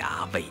少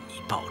侠为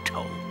你报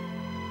仇。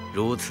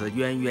如此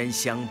冤冤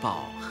相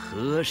报，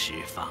何时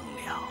方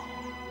了？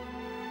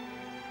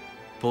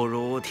不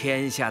如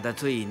天下的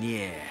罪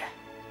孽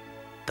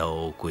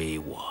都归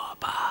我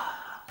吧。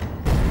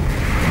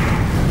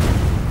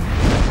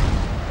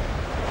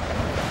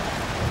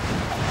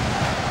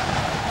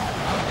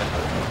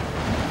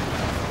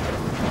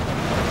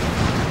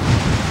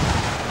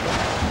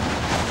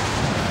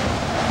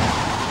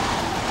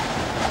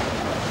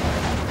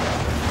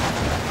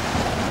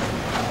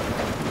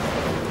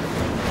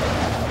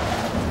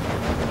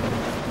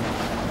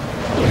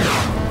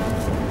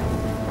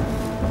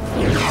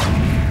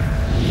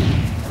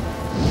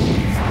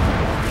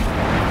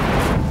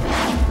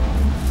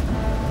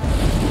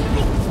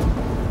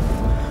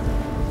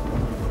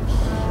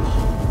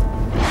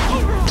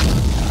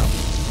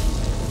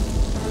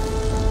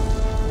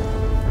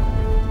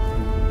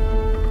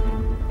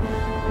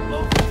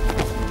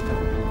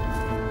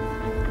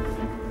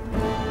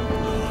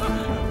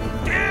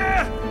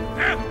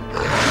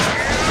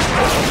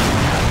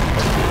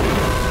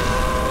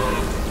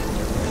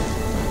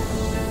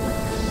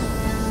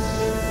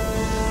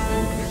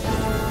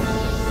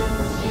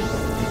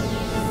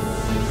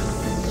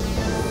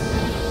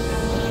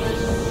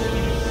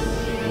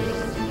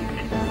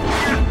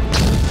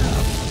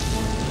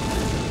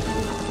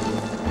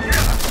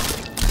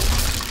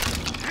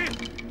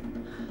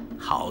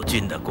好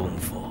俊的功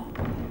夫，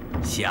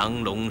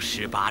降龙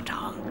18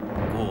掌，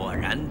果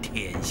然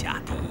天下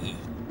第一。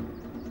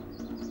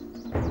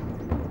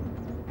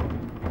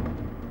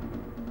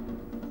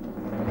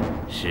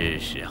是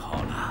时候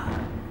了，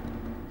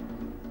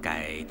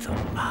该走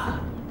了。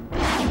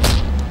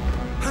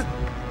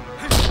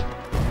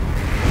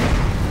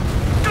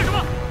干什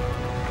么？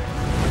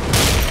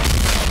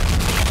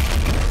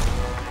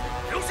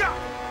留下！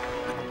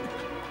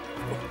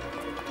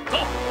走！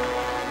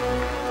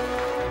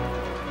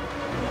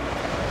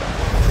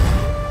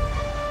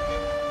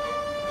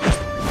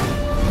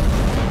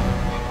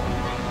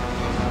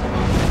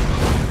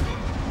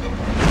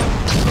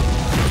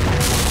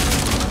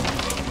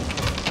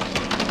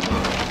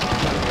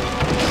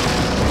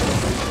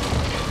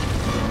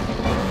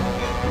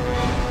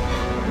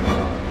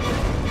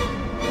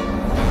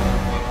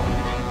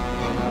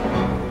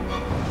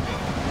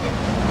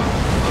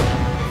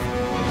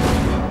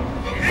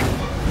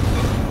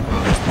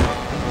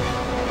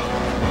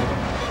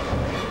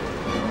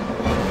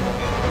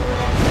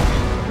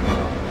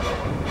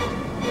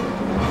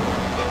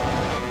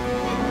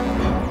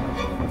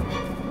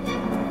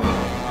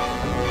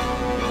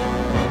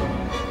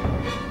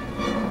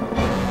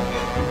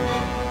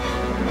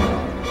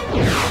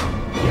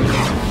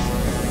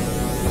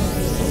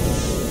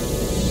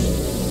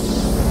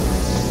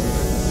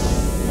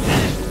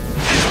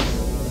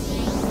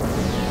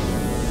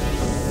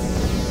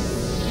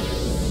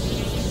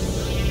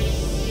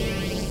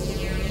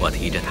我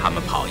提着他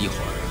们跑一会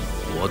儿，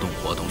活动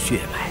活动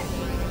血脉。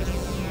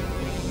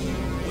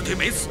武爹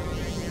没死，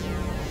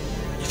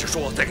你是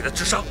说再给他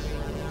治伤？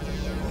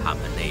他们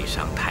内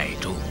伤太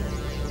重，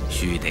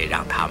须得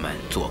让他们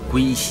做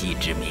归西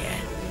之眠，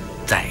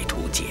再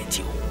图解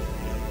救。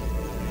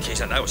天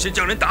下哪有先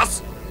将人打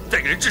死，再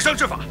给人治伤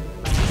之法？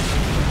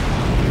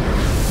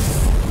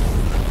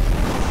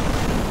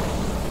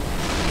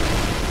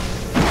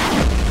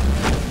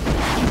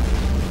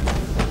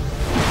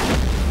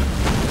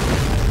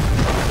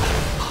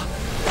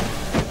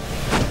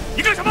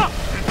你干什么？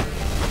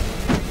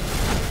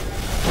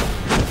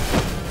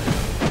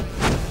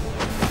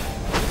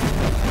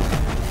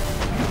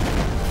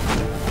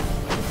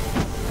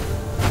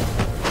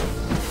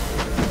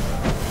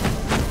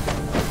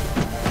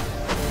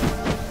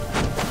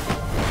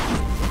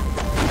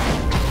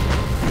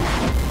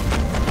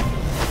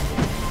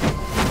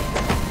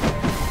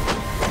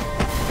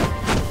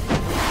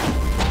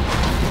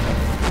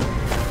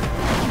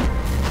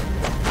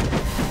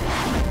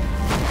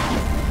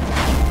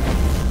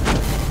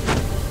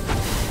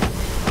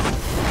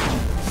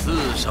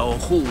手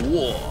互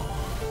握，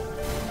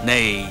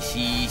内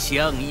息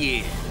相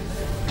应，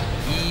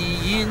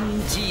以阴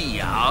济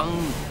阳，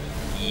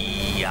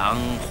以阳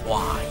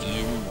化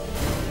阴。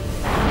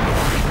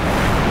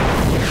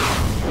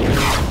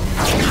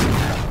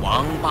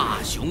王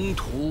霸雄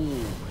图，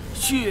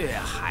血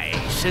海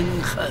深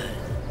恨，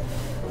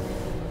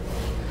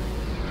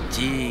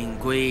尽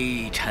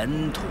归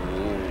尘土，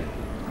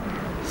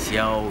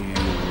消于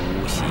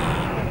无形。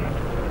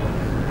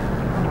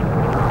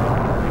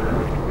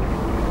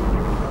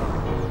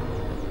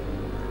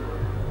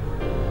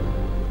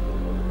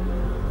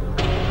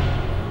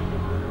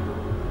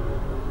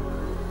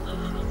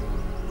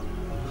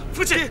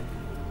父亲，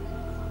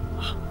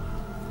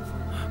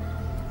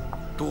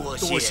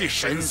多谢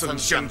神僧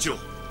相救。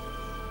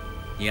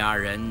你二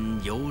人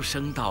由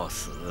生到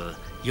死，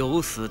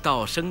由死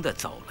到生的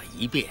走了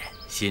一遍，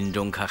心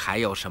中可还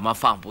有什么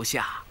放不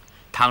下？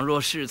倘若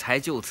适才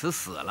就此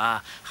死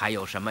了，还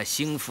有什么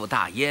兴复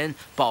大燕、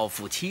报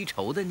复妻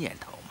仇的念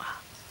头吗？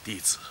弟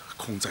子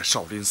空在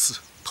少林寺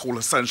偷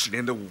了30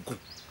年的武功，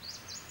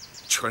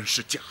全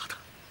是假的，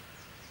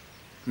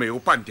没有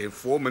半点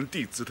佛门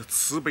弟子的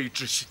慈悲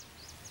之心，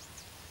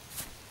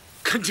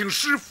恳请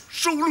师父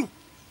收录。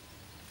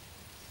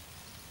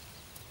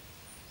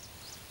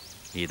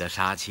你的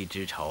杀妻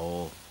之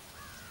仇，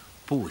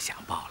不想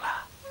报了？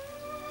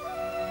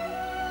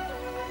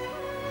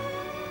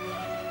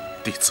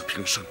弟子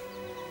平生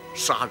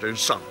杀人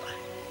尚来，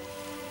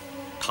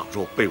倘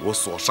若被我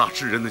所杀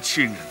之人的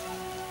亲人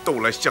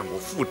都来向我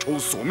复仇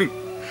索命，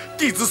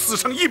弟子死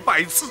上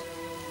100次，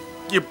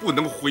也不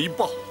能回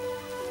报。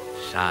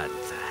善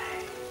哉。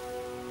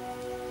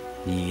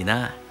你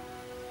呢？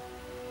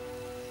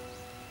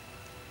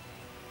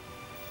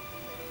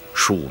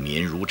庶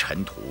民如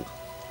尘土，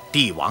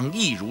帝王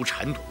亦如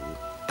尘土。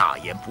大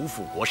言不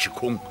复国是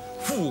空，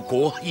复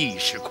国亦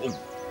是空。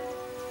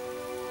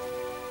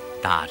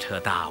大彻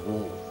大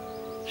悟，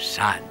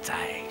善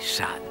哉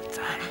善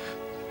哉。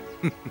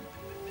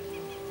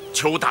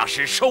求大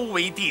师收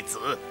为弟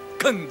子，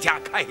更加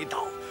开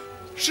导。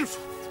师父，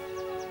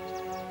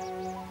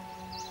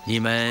你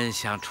们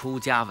想出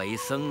家为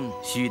僧，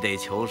须得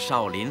求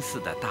少林寺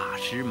的大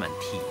师们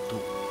剃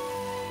度。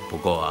不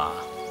过，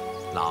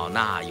老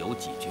衲有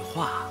几句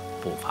话，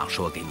不妨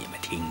说给你们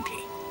听听。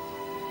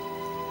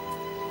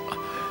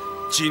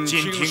谨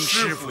听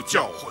师父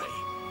教诲。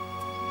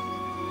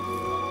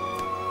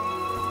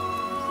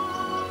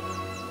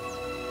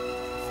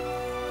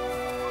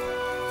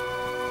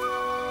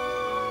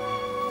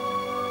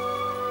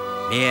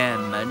面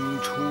门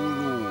出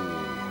入，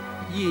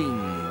应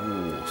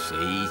物随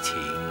情，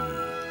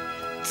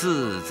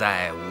自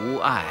在无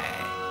碍，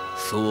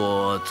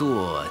所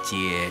作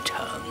皆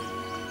成。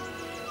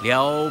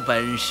了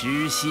本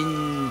识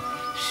心，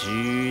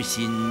识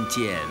心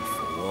见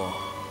佛，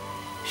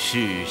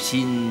是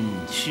心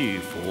是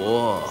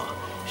佛，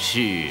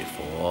是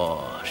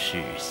佛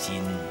是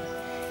心。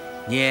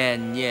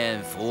念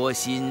念佛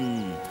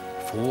心，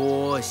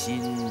佛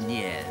心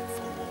念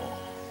佛，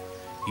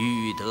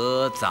欲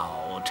得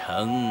早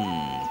成，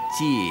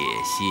戒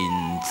心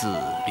自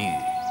律。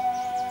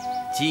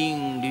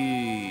静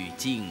虑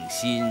静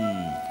心，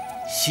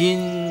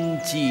心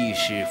即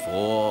是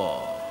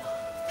佛。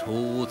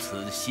除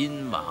此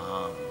心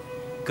王，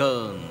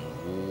更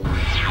无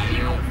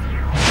别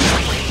佛。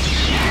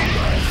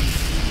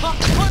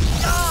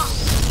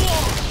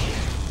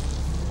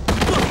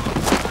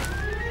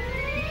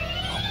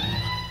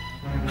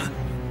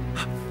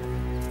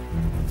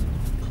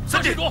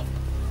三弟，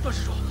段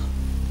施主，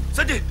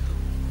三弟，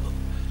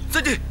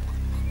三弟，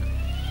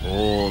阿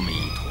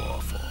弥陀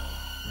佛。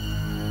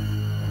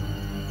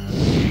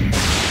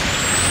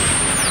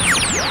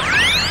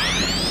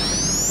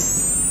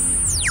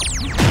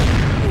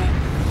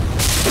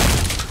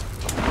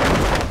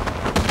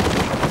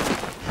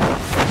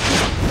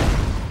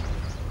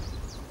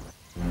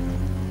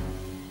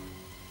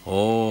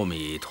阿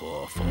弥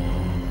陀佛。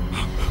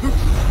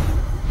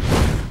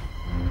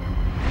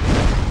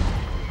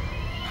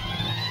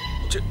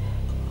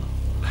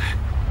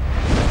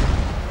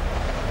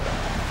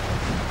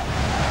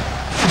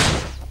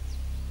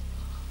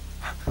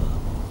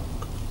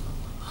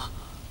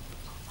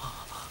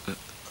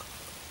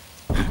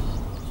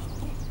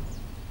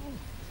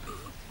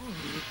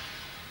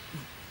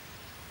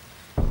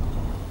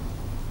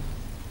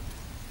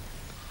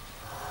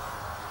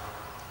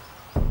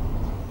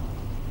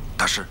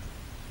大师，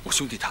我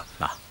兄弟他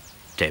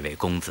这位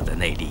公子的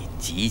内力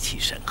极其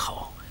深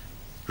厚，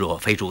若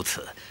非如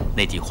此，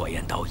那记火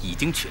焰刀已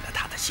经取了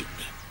他的性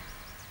命。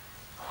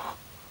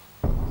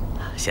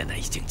现在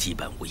已经基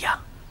本无恙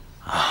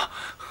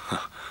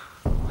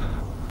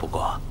不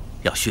过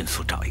要迅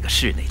速找一个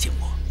室内静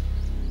卧。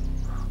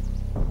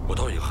我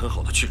倒有很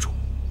好的去处，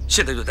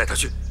现在就带他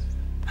去。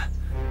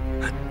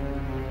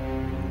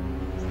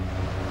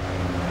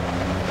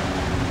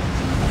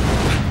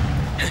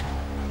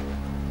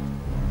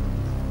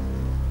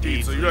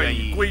弟子愿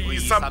意皈依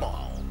三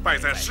宝，拜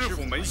在师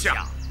父门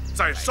下，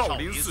在少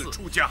林寺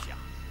出家。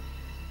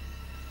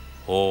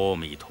阿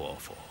弥陀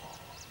佛。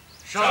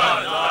善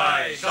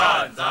哉，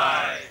善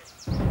哉。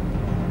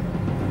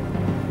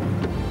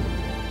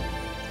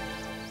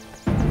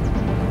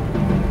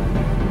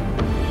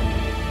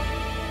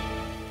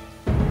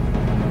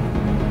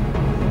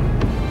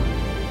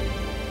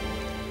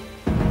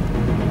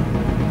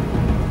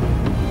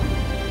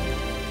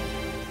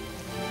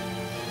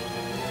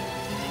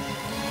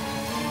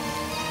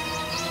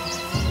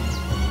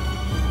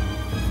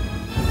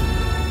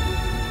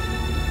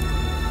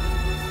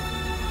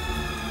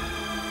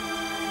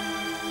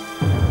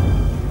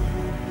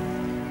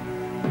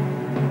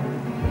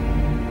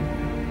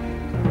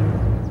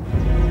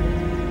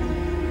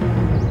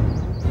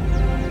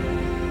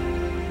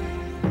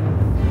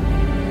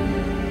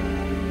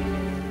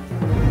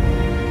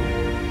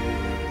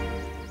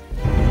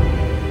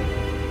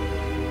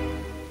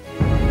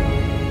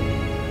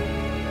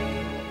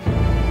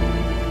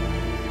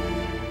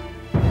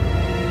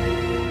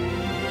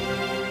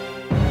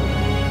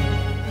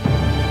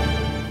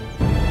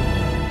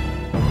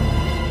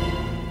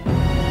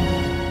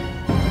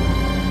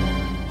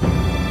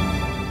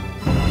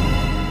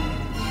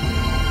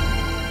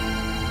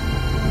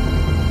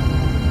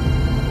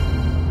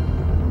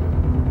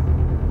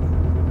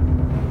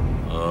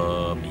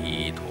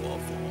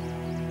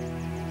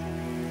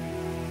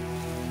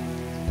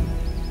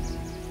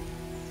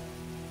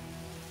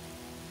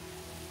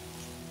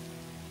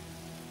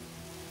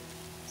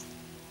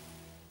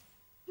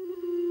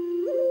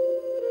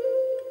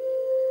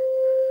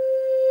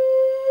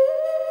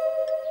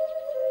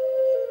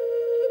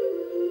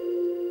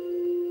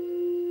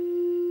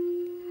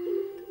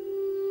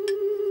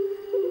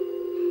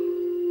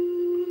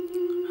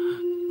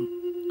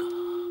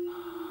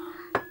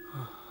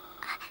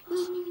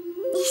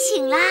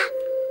醒啦！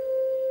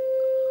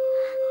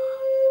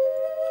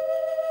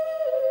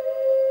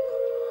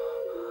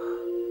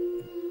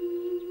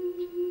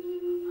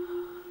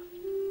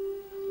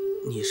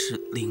你是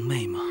灵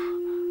妹吗？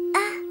啊！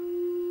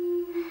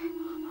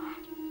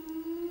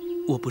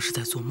我不是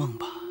在做梦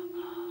吧？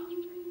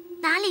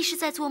哪里是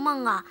在做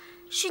梦啊？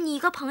是你一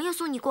个朋友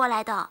送你过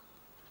来的。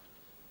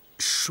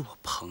是我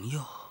朋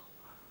友？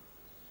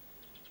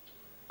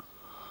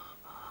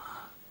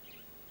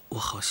我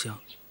好像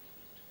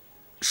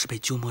是被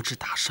鸠摩智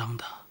打伤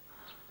的。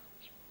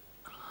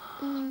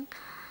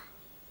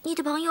你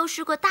的朋友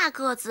是个大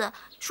个子，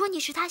说你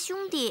是他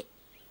兄弟。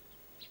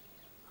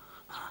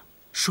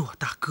是我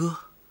大哥？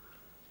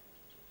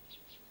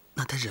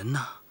那他人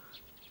呢？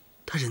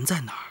他人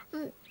在哪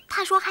儿？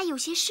他说还有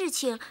些事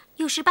情，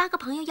有18个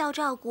朋友要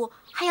照顾，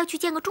还要去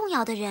见个重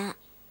要的人。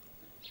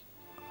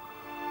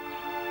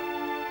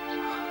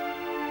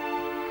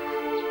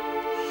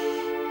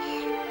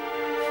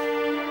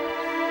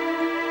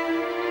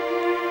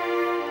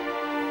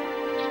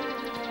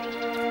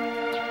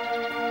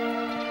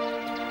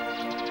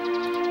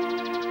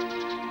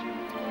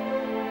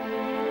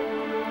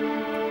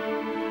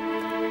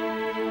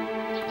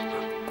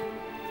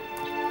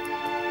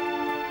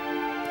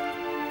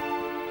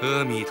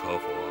阿弥陀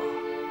佛，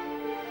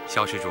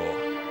小施主，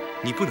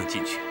你不能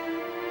进去。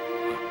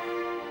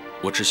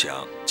我只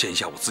想见一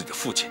下我自己的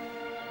父亲，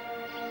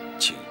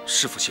请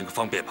师父行个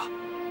方便吧。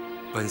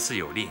本寺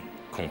有令，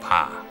恐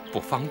怕不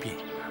方便。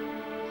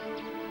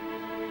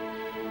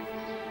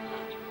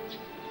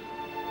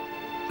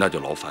那就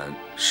劳烦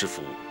师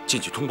父进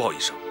去通报一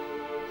声，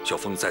小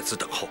凤在此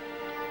等候。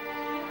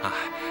啊，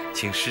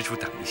请施主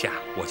等一下，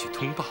我去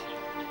通报。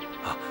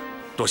啊，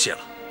多谢了。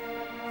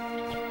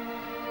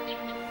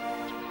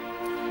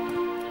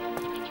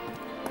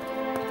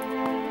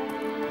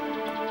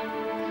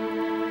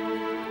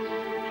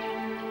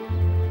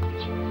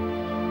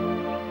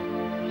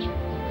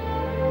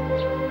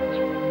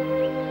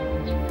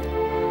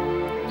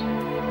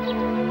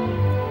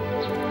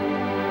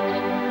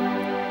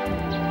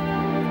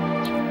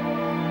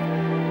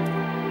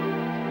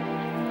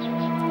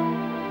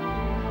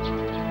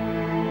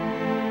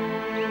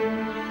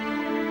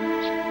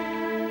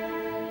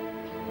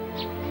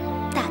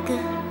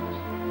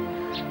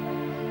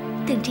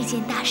等这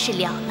件大事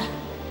了了，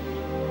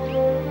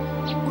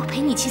我陪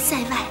你去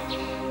塞外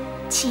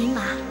骑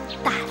马、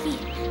打猎、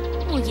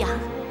牧羊，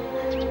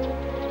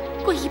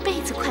过一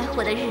辈子快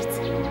活的日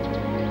子。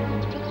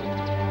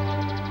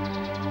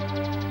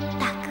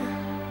大哥，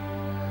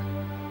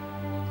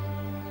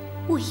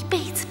我一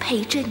辈子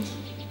陪着你。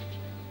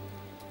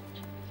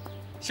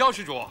萧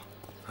施主，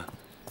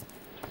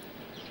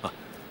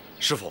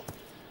师父，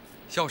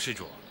萧施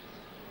主，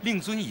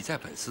令尊已在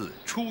本寺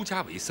出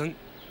家为僧。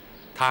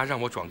他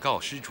让我转告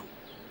施主，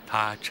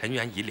他尘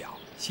缘已了，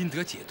心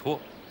得解脱，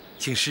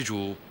请施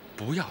主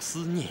不要思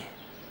念。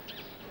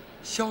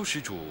萧施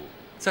主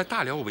在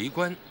大辽为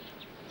官，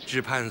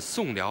只盼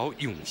宋辽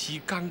永息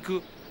干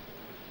戈。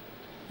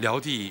辽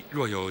帝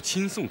若有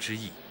亲宋之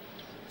意，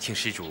请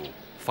施主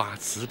发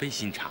慈悲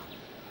心肠，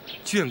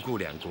眷顾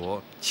两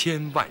国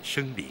千万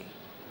生灵。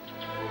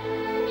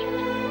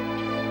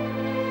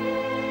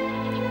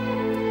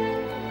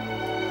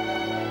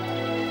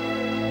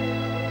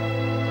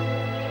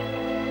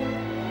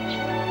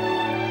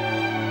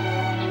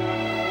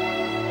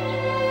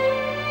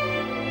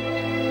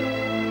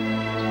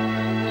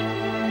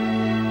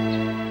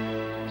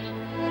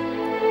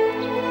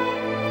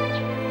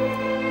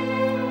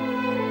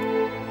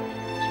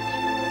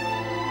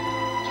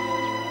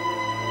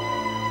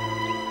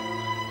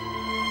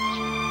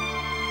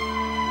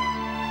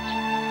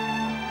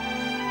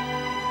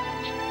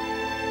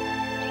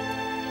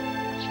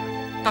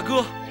大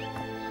哥，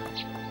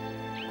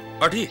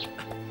二弟，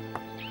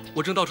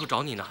我正到处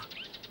找你呢。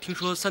听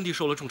说三弟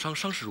受了重伤，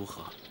伤势如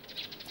何？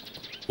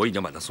我已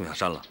经把他送下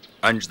山了，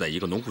安置在一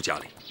个农户家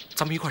里。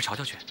咱们一块瞧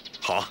瞧去。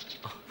好啊。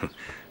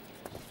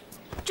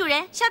主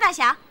人，萧大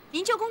侠，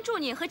林舅公助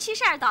你和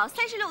72岛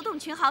36洞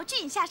群豪俱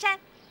引下山。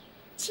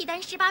契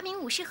丹18名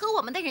武士和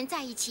我们的人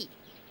在一起，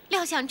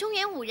料想中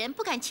原武人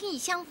不敢轻易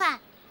相犯。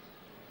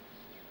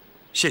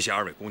谢谢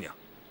二位姑娘，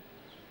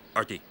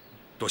二弟，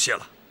多谢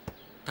了。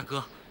大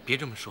哥，别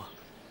这么说，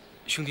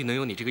兄弟能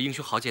有你这个英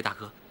雄豪杰大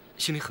哥，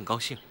心里很高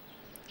兴。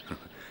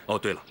哦，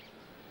对了，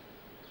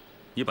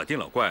你把丁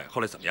老怪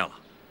后来怎么样了？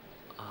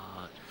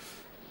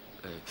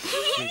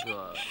这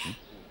个，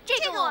这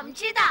个我们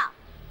知道。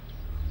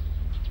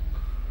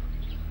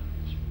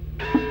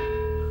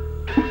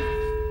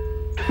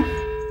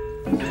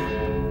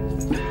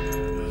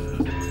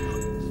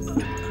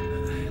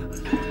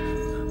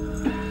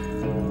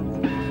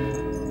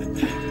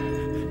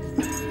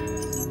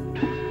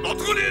老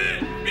秃驴，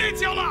别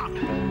叫了，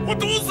我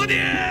毒死你！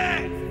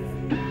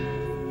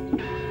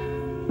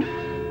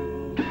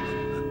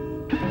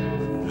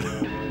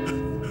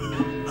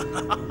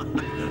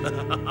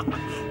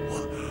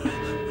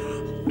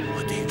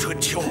我丁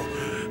春秋，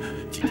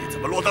今天怎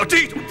么落到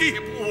这种地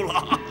步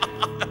了？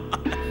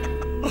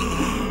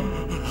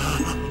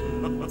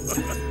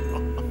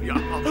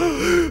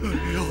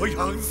要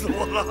痒死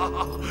我了！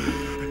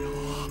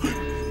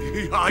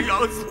哎呀，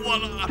痒死我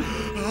了！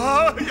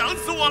啊，痒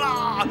死我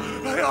了！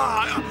哎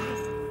呀！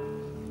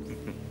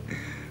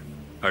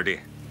二弟，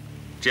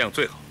这样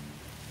最好。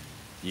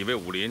你为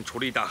武林除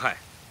了一大害，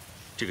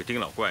这个丁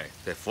老怪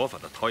在佛法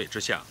的陶冶之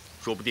下，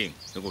说不定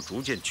能够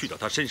逐渐去掉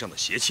他身上的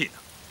邪气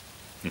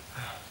呢。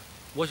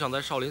我想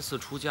在少林寺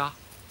出家，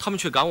他们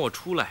却赶我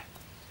出来。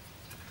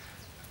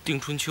丁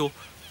春秋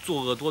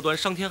作恶多端，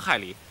伤天害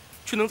理，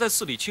却能在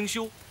寺里清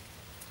修。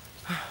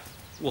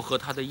我和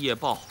他的业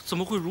报怎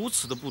么会如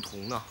此的不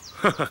同呢？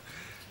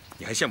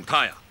你还羡慕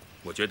他呀？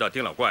我觉得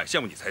丁老怪羡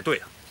慕你才对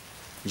啊！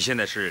你现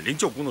在是林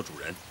舅公的主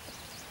人，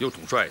又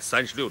统帅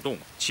36洞、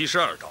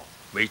72岛，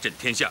威震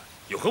天下，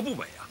有何不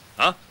美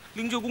啊？啊！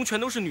林舅公全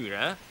都是女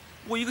人，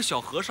我一个小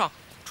和尚，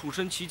处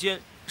身其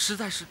间，实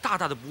在是大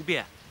大的不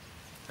便。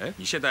哎，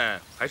你现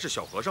在还是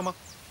小和尚吗？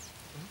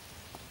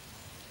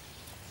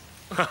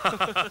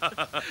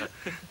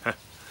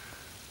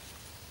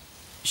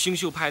星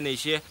宿派那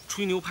些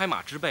吹牛拍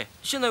马之辈，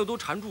现在又都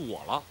缠住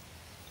我了，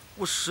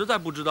我实在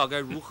不知道该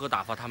如何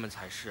打发他们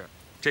才是。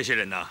这些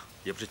人呢，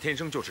也不是天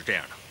生就是这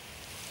样的，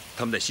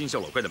他们在新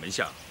校老怪的门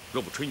下，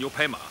若不吹牛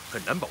拍马，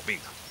很难保命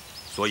的。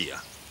所以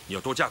啊，你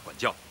要多加管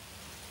教，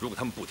如果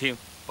他们不听，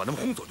把他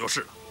们轰走就是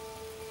了。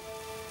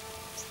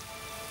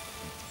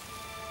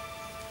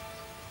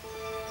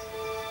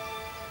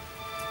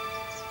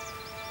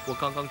我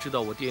刚刚知道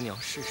我爹娘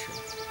是谁，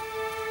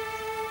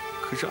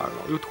可是二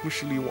老又同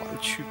时离我而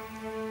去。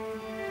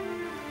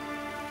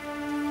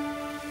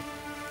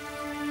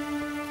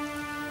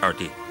二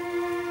弟，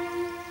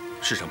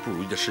世上不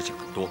如意的事情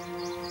很多。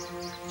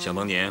想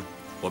当年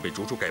我被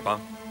逐出丐帮，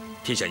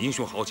天下英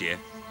雄豪杰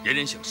人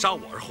人想杀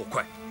我而后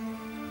快，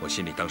我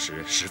心里当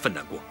时十分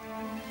难过。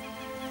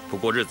不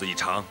过日子一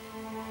长，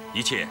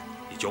一切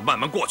也就慢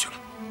慢过去了。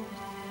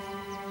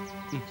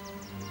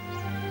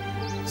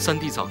三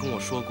弟早跟我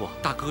说过，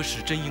大哥是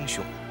真英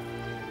雄，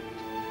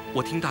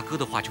我听大哥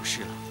的话就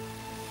是了。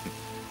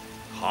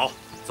好，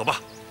走吧。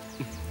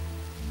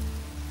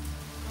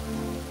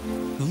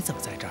你怎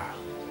么在这儿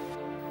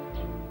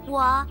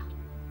啊？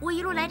我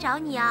一路来找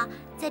你啊，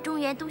在中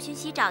原东寻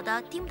西找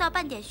的，听不到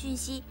半点讯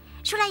息。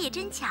说来也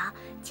真巧，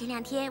前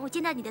2天我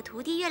见到你的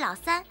徒弟岳老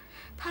三，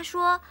他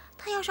说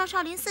他要上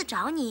少林寺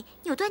找你，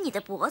扭断你的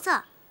脖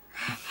子。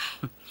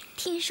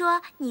听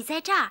说你在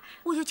这儿，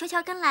我就悄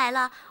悄跟来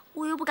了。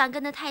我又不敢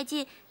跟得太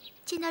近，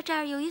见到这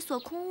儿有一所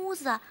空屋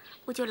子，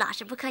我就老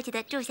实不客气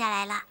地住下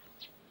来了。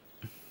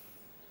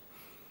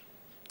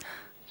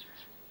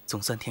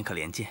总算天可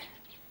怜见，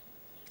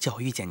叫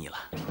我遇见你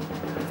了。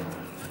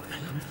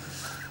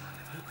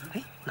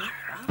哎，哪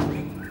儿啊？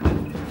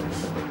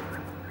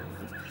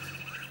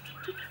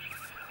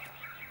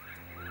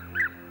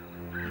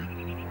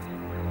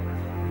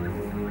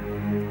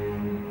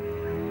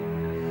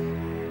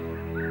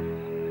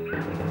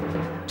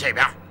这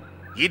边，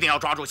一定要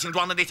抓住姓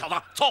庄的那小子，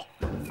走！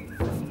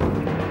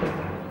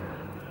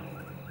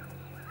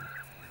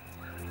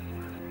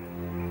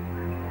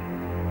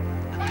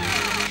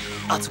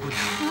阿紫姑娘，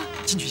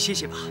进去歇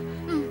歇吧。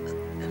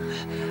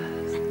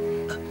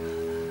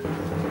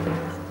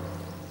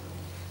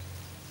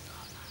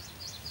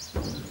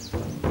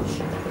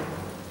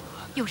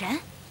有人！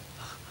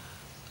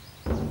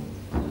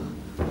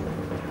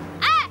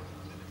哎，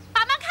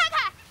把门开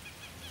开！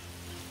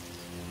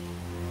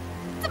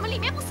怎么里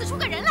面不死出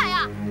个人来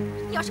啊？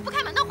要是不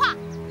开门的话，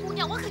姑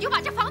娘我可就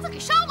把这房子给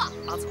烧了。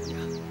阿紫姑娘，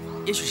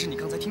也许是你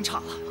刚才听岔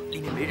了，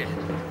里面没人，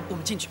我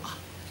们进去吧。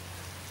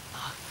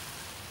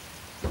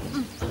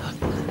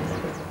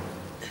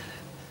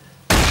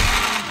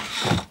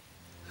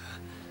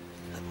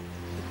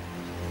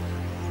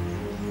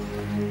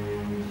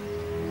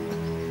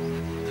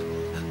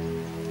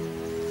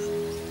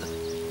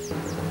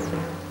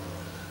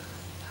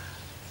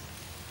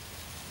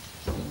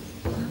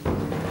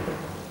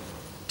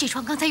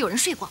床刚才有人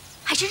睡过，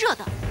还是热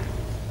的。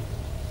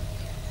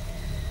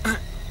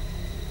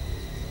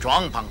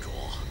庄帮主，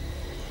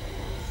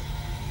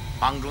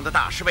帮中的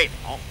大事未了，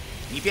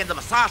你便这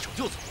么撒手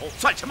就走，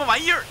算什么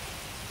玩意儿？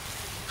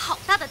好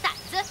大的胆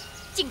子，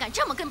竟敢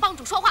这么跟帮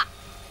主说话！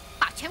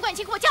把全冠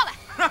清给我叫来！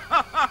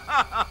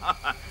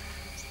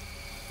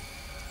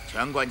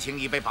全冠清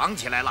已被绑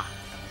起来了，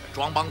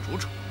庄帮主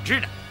处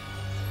置呢。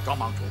庄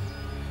帮主，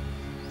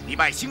你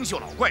拜星宿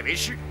老怪为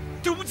师，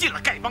丢尽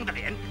了丐帮的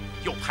脸，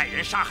又派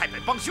人杀害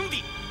本帮兄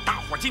弟，大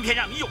伙今天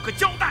让你有个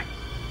交代。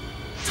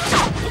住手！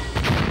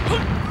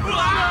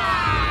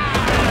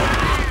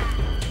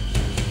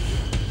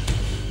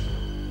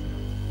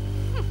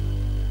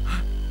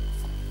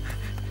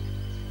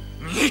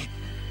你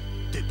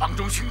对帮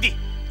中兄弟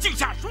竟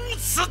下如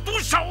此毒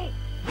手！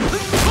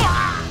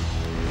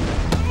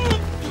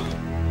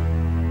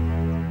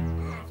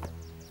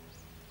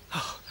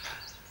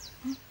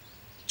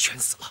全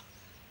死了！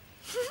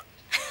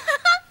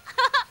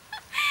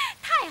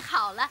太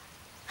好了！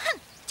哼，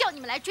叫你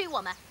们来追我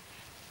们。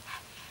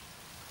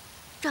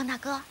庄大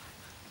哥，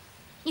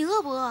你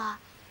饿不饿啊？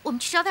我们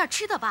去找点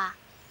吃的吧。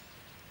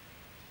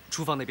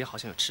厨房那边好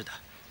像有吃的，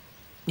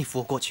你扶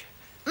我过去。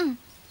嗯。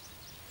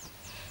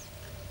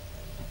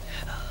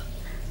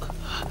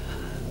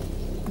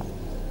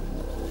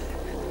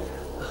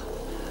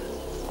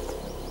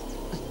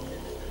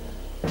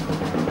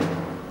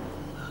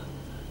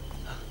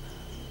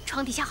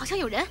床底下好像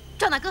有人，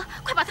庄大哥，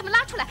快把他们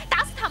拉出来，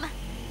打死他们！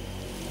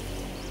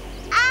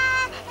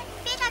哎，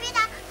别打，别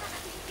打，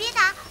别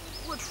打！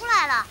我出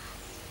来了，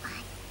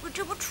我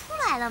这不出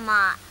来了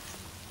吗？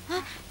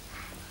哎，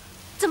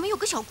怎么有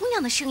个小姑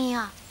娘的声音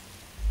啊？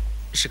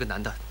是个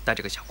男的带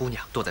着个小姑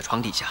娘躲在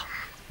床底下，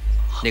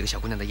那个小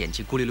姑娘的眼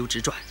睛咕溜溜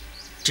直转，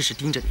只是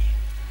盯着你。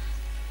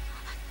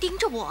盯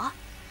着我？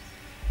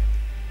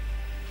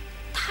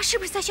他是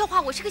不是在笑话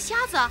我是个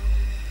瞎子？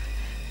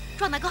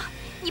庄大哥，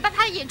你把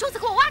他的眼珠子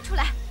给我挖出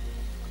来！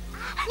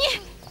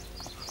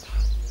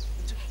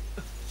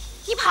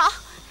你跑！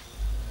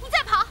你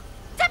再跑！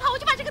再跑，我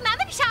就把这个男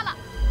的给杀了！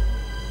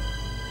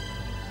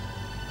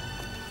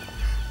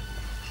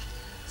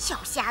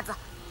小瞎子，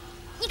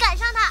你敢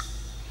杀他？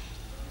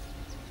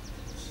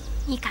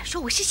你敢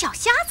说我是小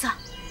瞎子？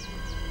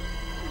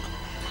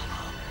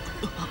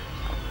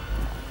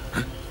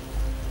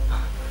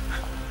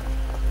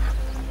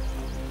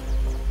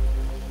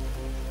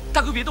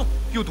大哥别动，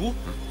有毒！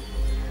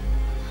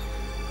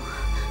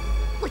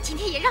我今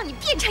天也让你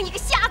变成一个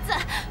瞎子！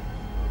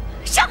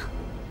上！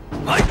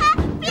不要！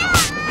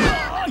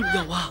你们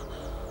要挖，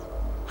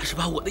还是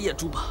挖我的眼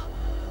珠吧。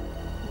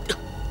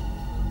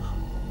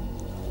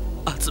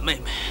阿紫妹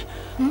妹，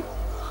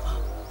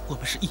我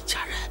们是一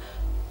家人。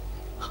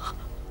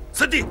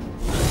三弟，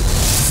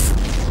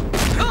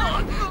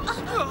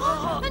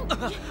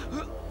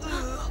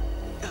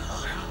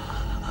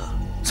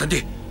三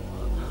弟，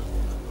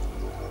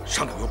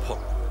伤口又破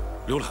了，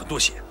流了很多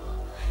血。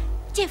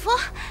姐夫，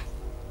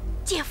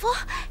姐夫，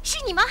是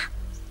你吗？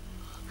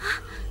啊！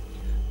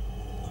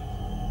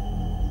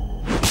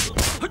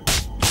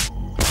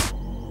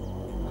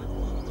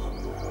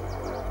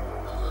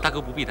大哥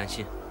不必担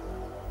心，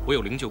我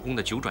有灵鹫宫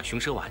的9转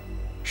雄蛇丸，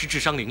是治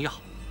伤灵药，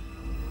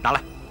拿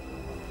来。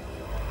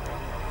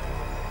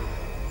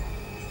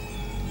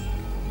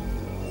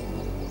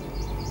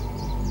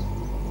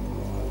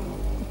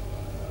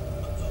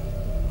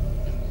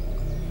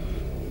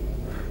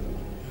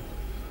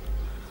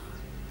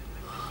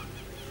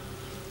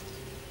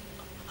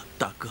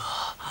大哥，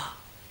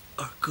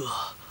二哥，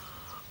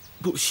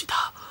不许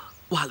他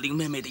挖林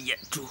妹妹的眼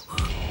珠。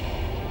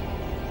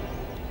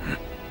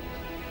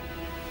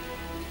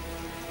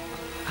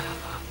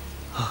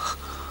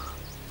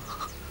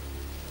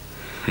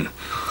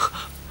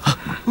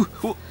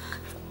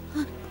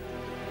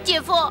姐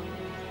夫，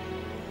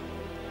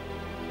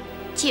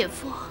姐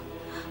夫，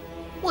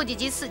我姐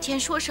姐死前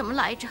说什么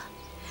来着？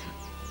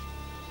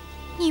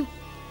你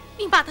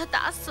把她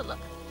打死了，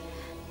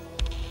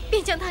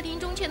便将她临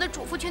终前的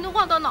嘱咐全都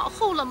忘到脑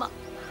后了吗？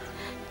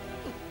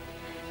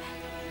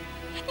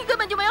你根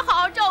本就没有好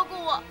好照顾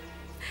我，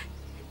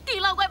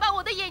丁老怪把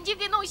我的眼睛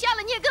给弄瞎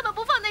了，你也根本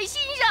不放在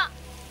心上。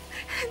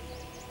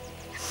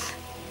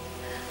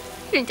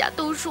人家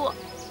都说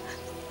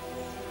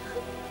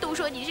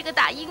你是个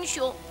大英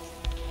雄，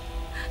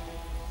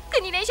可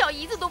你连小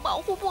姨子都保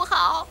护不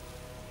好。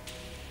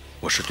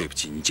我是对不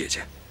起你姐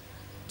姐。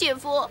姐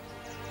夫，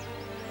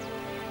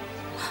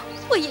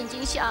我眼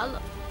睛瞎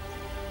了，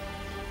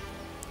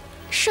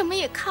什么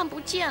也看不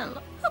见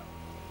了，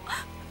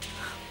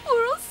不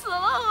如死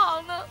了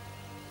好呢。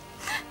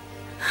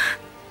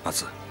阿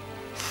紫，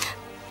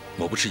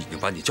我不是已经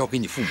把你交给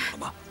你父母了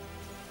吗？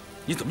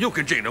你怎么又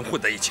跟这个人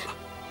混在一起了？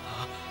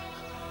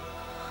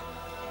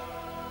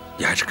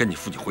你还是跟你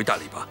父亲回大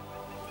理吧。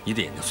你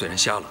的眼睛虽然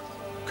瞎了，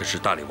可是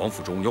大理王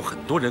府中有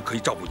很多人可以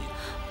照顾你。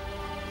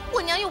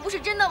我娘又不是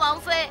真的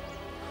王妃，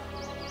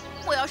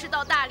我要是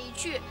到大理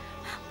去，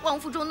王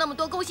府中那么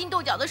多勾心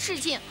斗角的事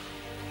情，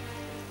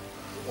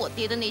我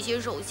爹的那些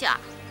手下，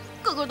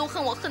个个都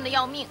恨我恨得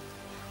要命。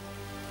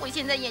我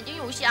现在眼睛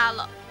又瞎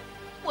了，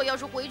我要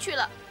是回去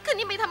了，肯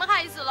定被他们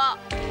害死了。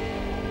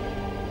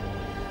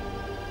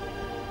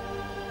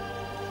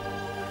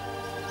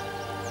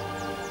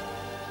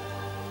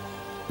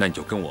那你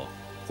就跟我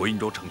回云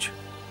州城去，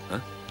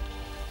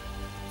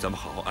咱们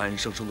好好安安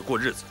生生的过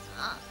日子，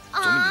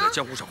总比你在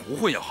江湖上胡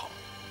混要好。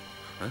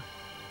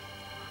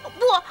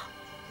不，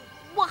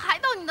我还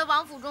到你的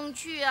王府中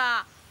去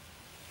啊！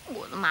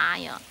我的妈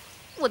呀，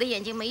我的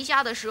眼睛没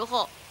瞎的时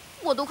候，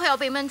我都快要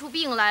被闷出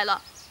病来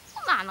了，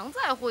我哪能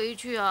再回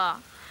去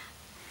啊？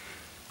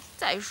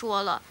再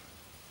说了，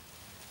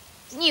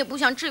你也不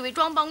像这位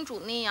庄帮主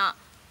那样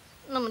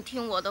那么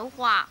听我的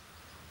话，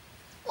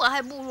我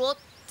还不如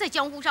在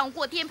江湖上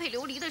过颠沛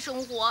流离的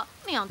生活，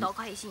那样倒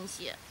开心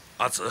些。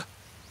阿紫，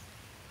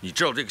你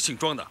知道这个姓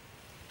庄的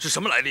是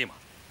什么来历吗？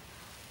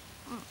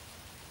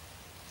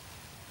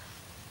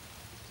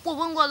我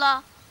问过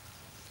了。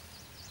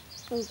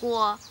不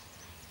过，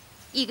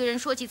一个人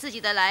说起自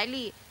己的来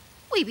历，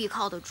未必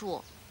靠得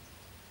住。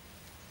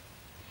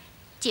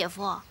姐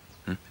夫，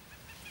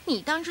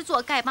你当时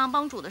做丐帮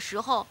帮主的时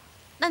候，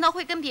难道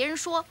会跟别人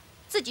说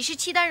自己是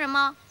契丹人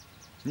吗？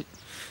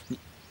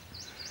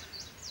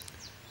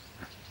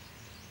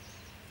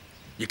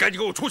你赶紧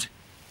给我出去，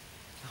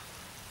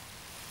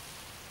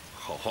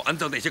好好安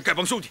葬那些丐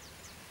帮兄弟，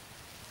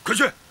快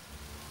去！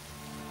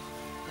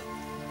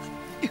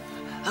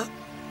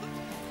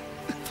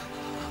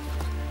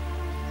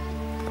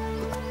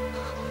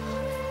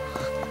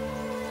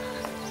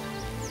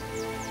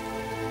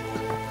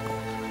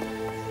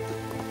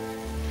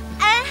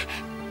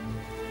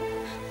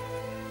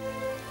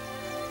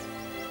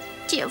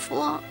姐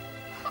夫，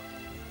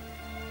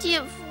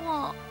姐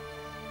夫，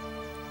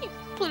你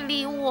不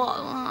理我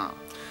了。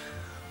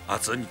阿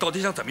紫，你到底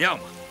想怎么样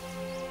嘛？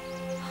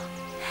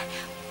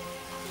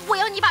我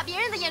要你把别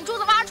人的眼珠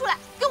子挖出来，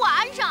给我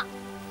安上。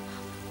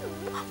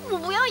我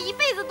不要一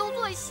辈子都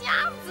做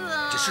瞎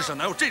子。这世上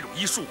哪有这种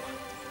医术啊？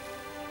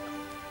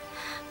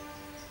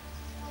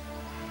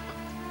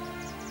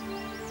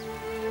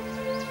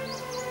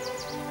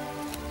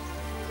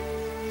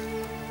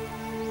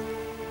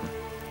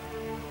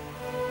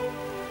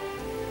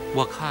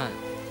我看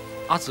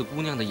阿紫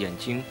姑娘的眼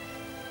睛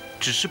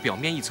只是表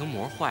面一层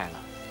膜坏了，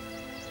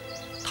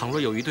倘若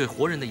有一对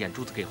活人的眼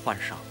珠子给换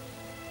上，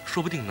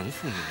说不定能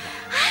复明的。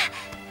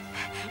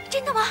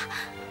真的吗？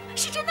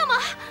是真的吗？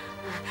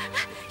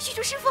许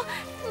褚师傅，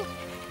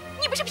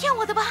你不是骗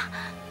我的吧？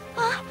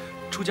啊！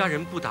出家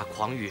人不打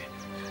诳语，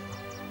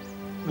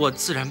我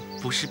自然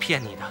不是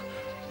骗你的，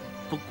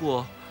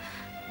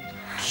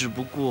只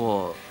不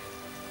过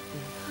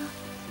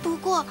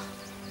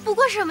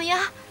什么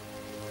呀？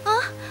啊？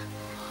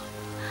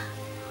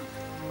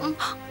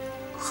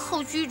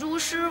好，虚竹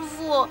师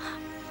傅，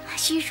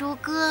虚竹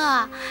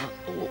哥，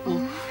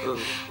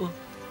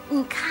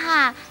你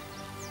看，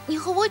你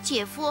和我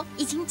姐夫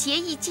已经结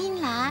义金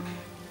兰，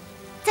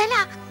咱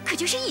俩可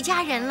就是一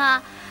家人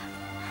了。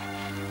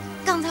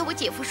刚才我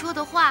姐夫说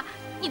的话，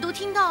你都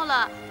听到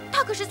了，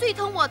他可是最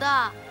疼我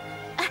的。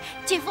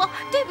姐夫，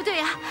对不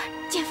对啊？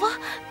姐夫，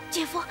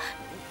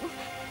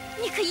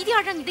你可一定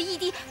要让你的义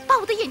弟把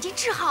我的眼睛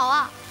治好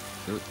啊！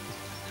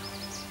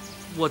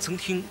我曾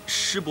听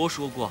师伯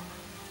说过，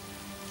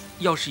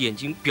要是眼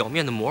睛表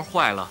面的膜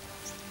坏了，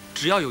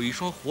只要有一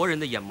双活人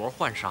的眼膜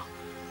换上，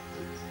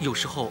有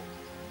时候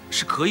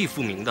是可以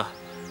复明的。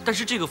但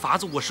是这个法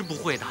子我是不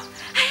会的。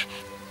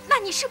那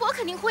你师伯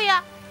肯定会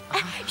啊！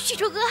许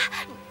褚哥，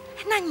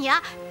那你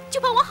啊就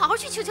帮我好好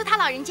去求求他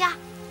老人家，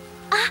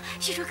啊，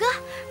许褚哥。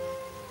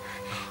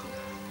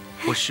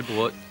我师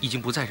伯已经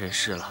不在人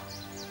世了。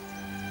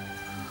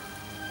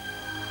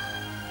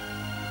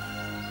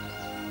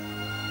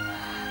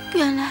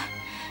原来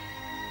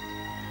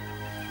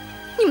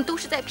你们都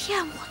是在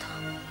骗我的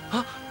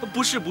啊！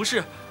不是，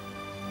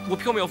我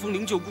缥缈峰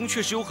灵鹫宫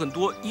确实有很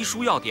多医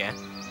书要点，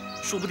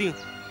说不定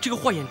这个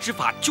换眼之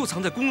法就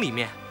藏在宫里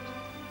面。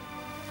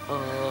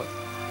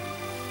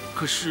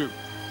可是，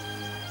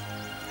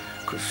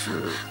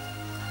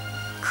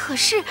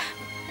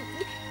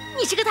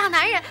你是个大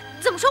男人，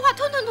怎么说话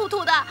吞吞吐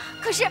吐的？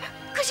可是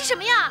什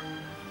么呀？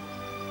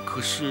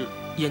可是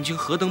眼睛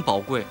何等宝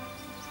贵，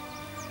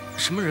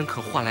什么人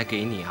肯换来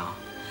给你啊？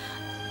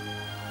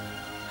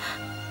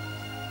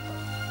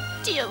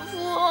姐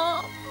夫。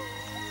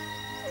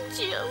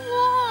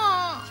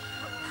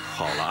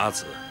好了，阿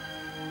紫，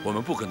我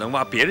们不可能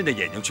挖别人的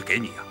眼睛去给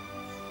你啊，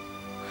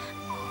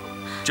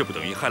这不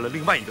等于害了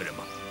另外一个人吗？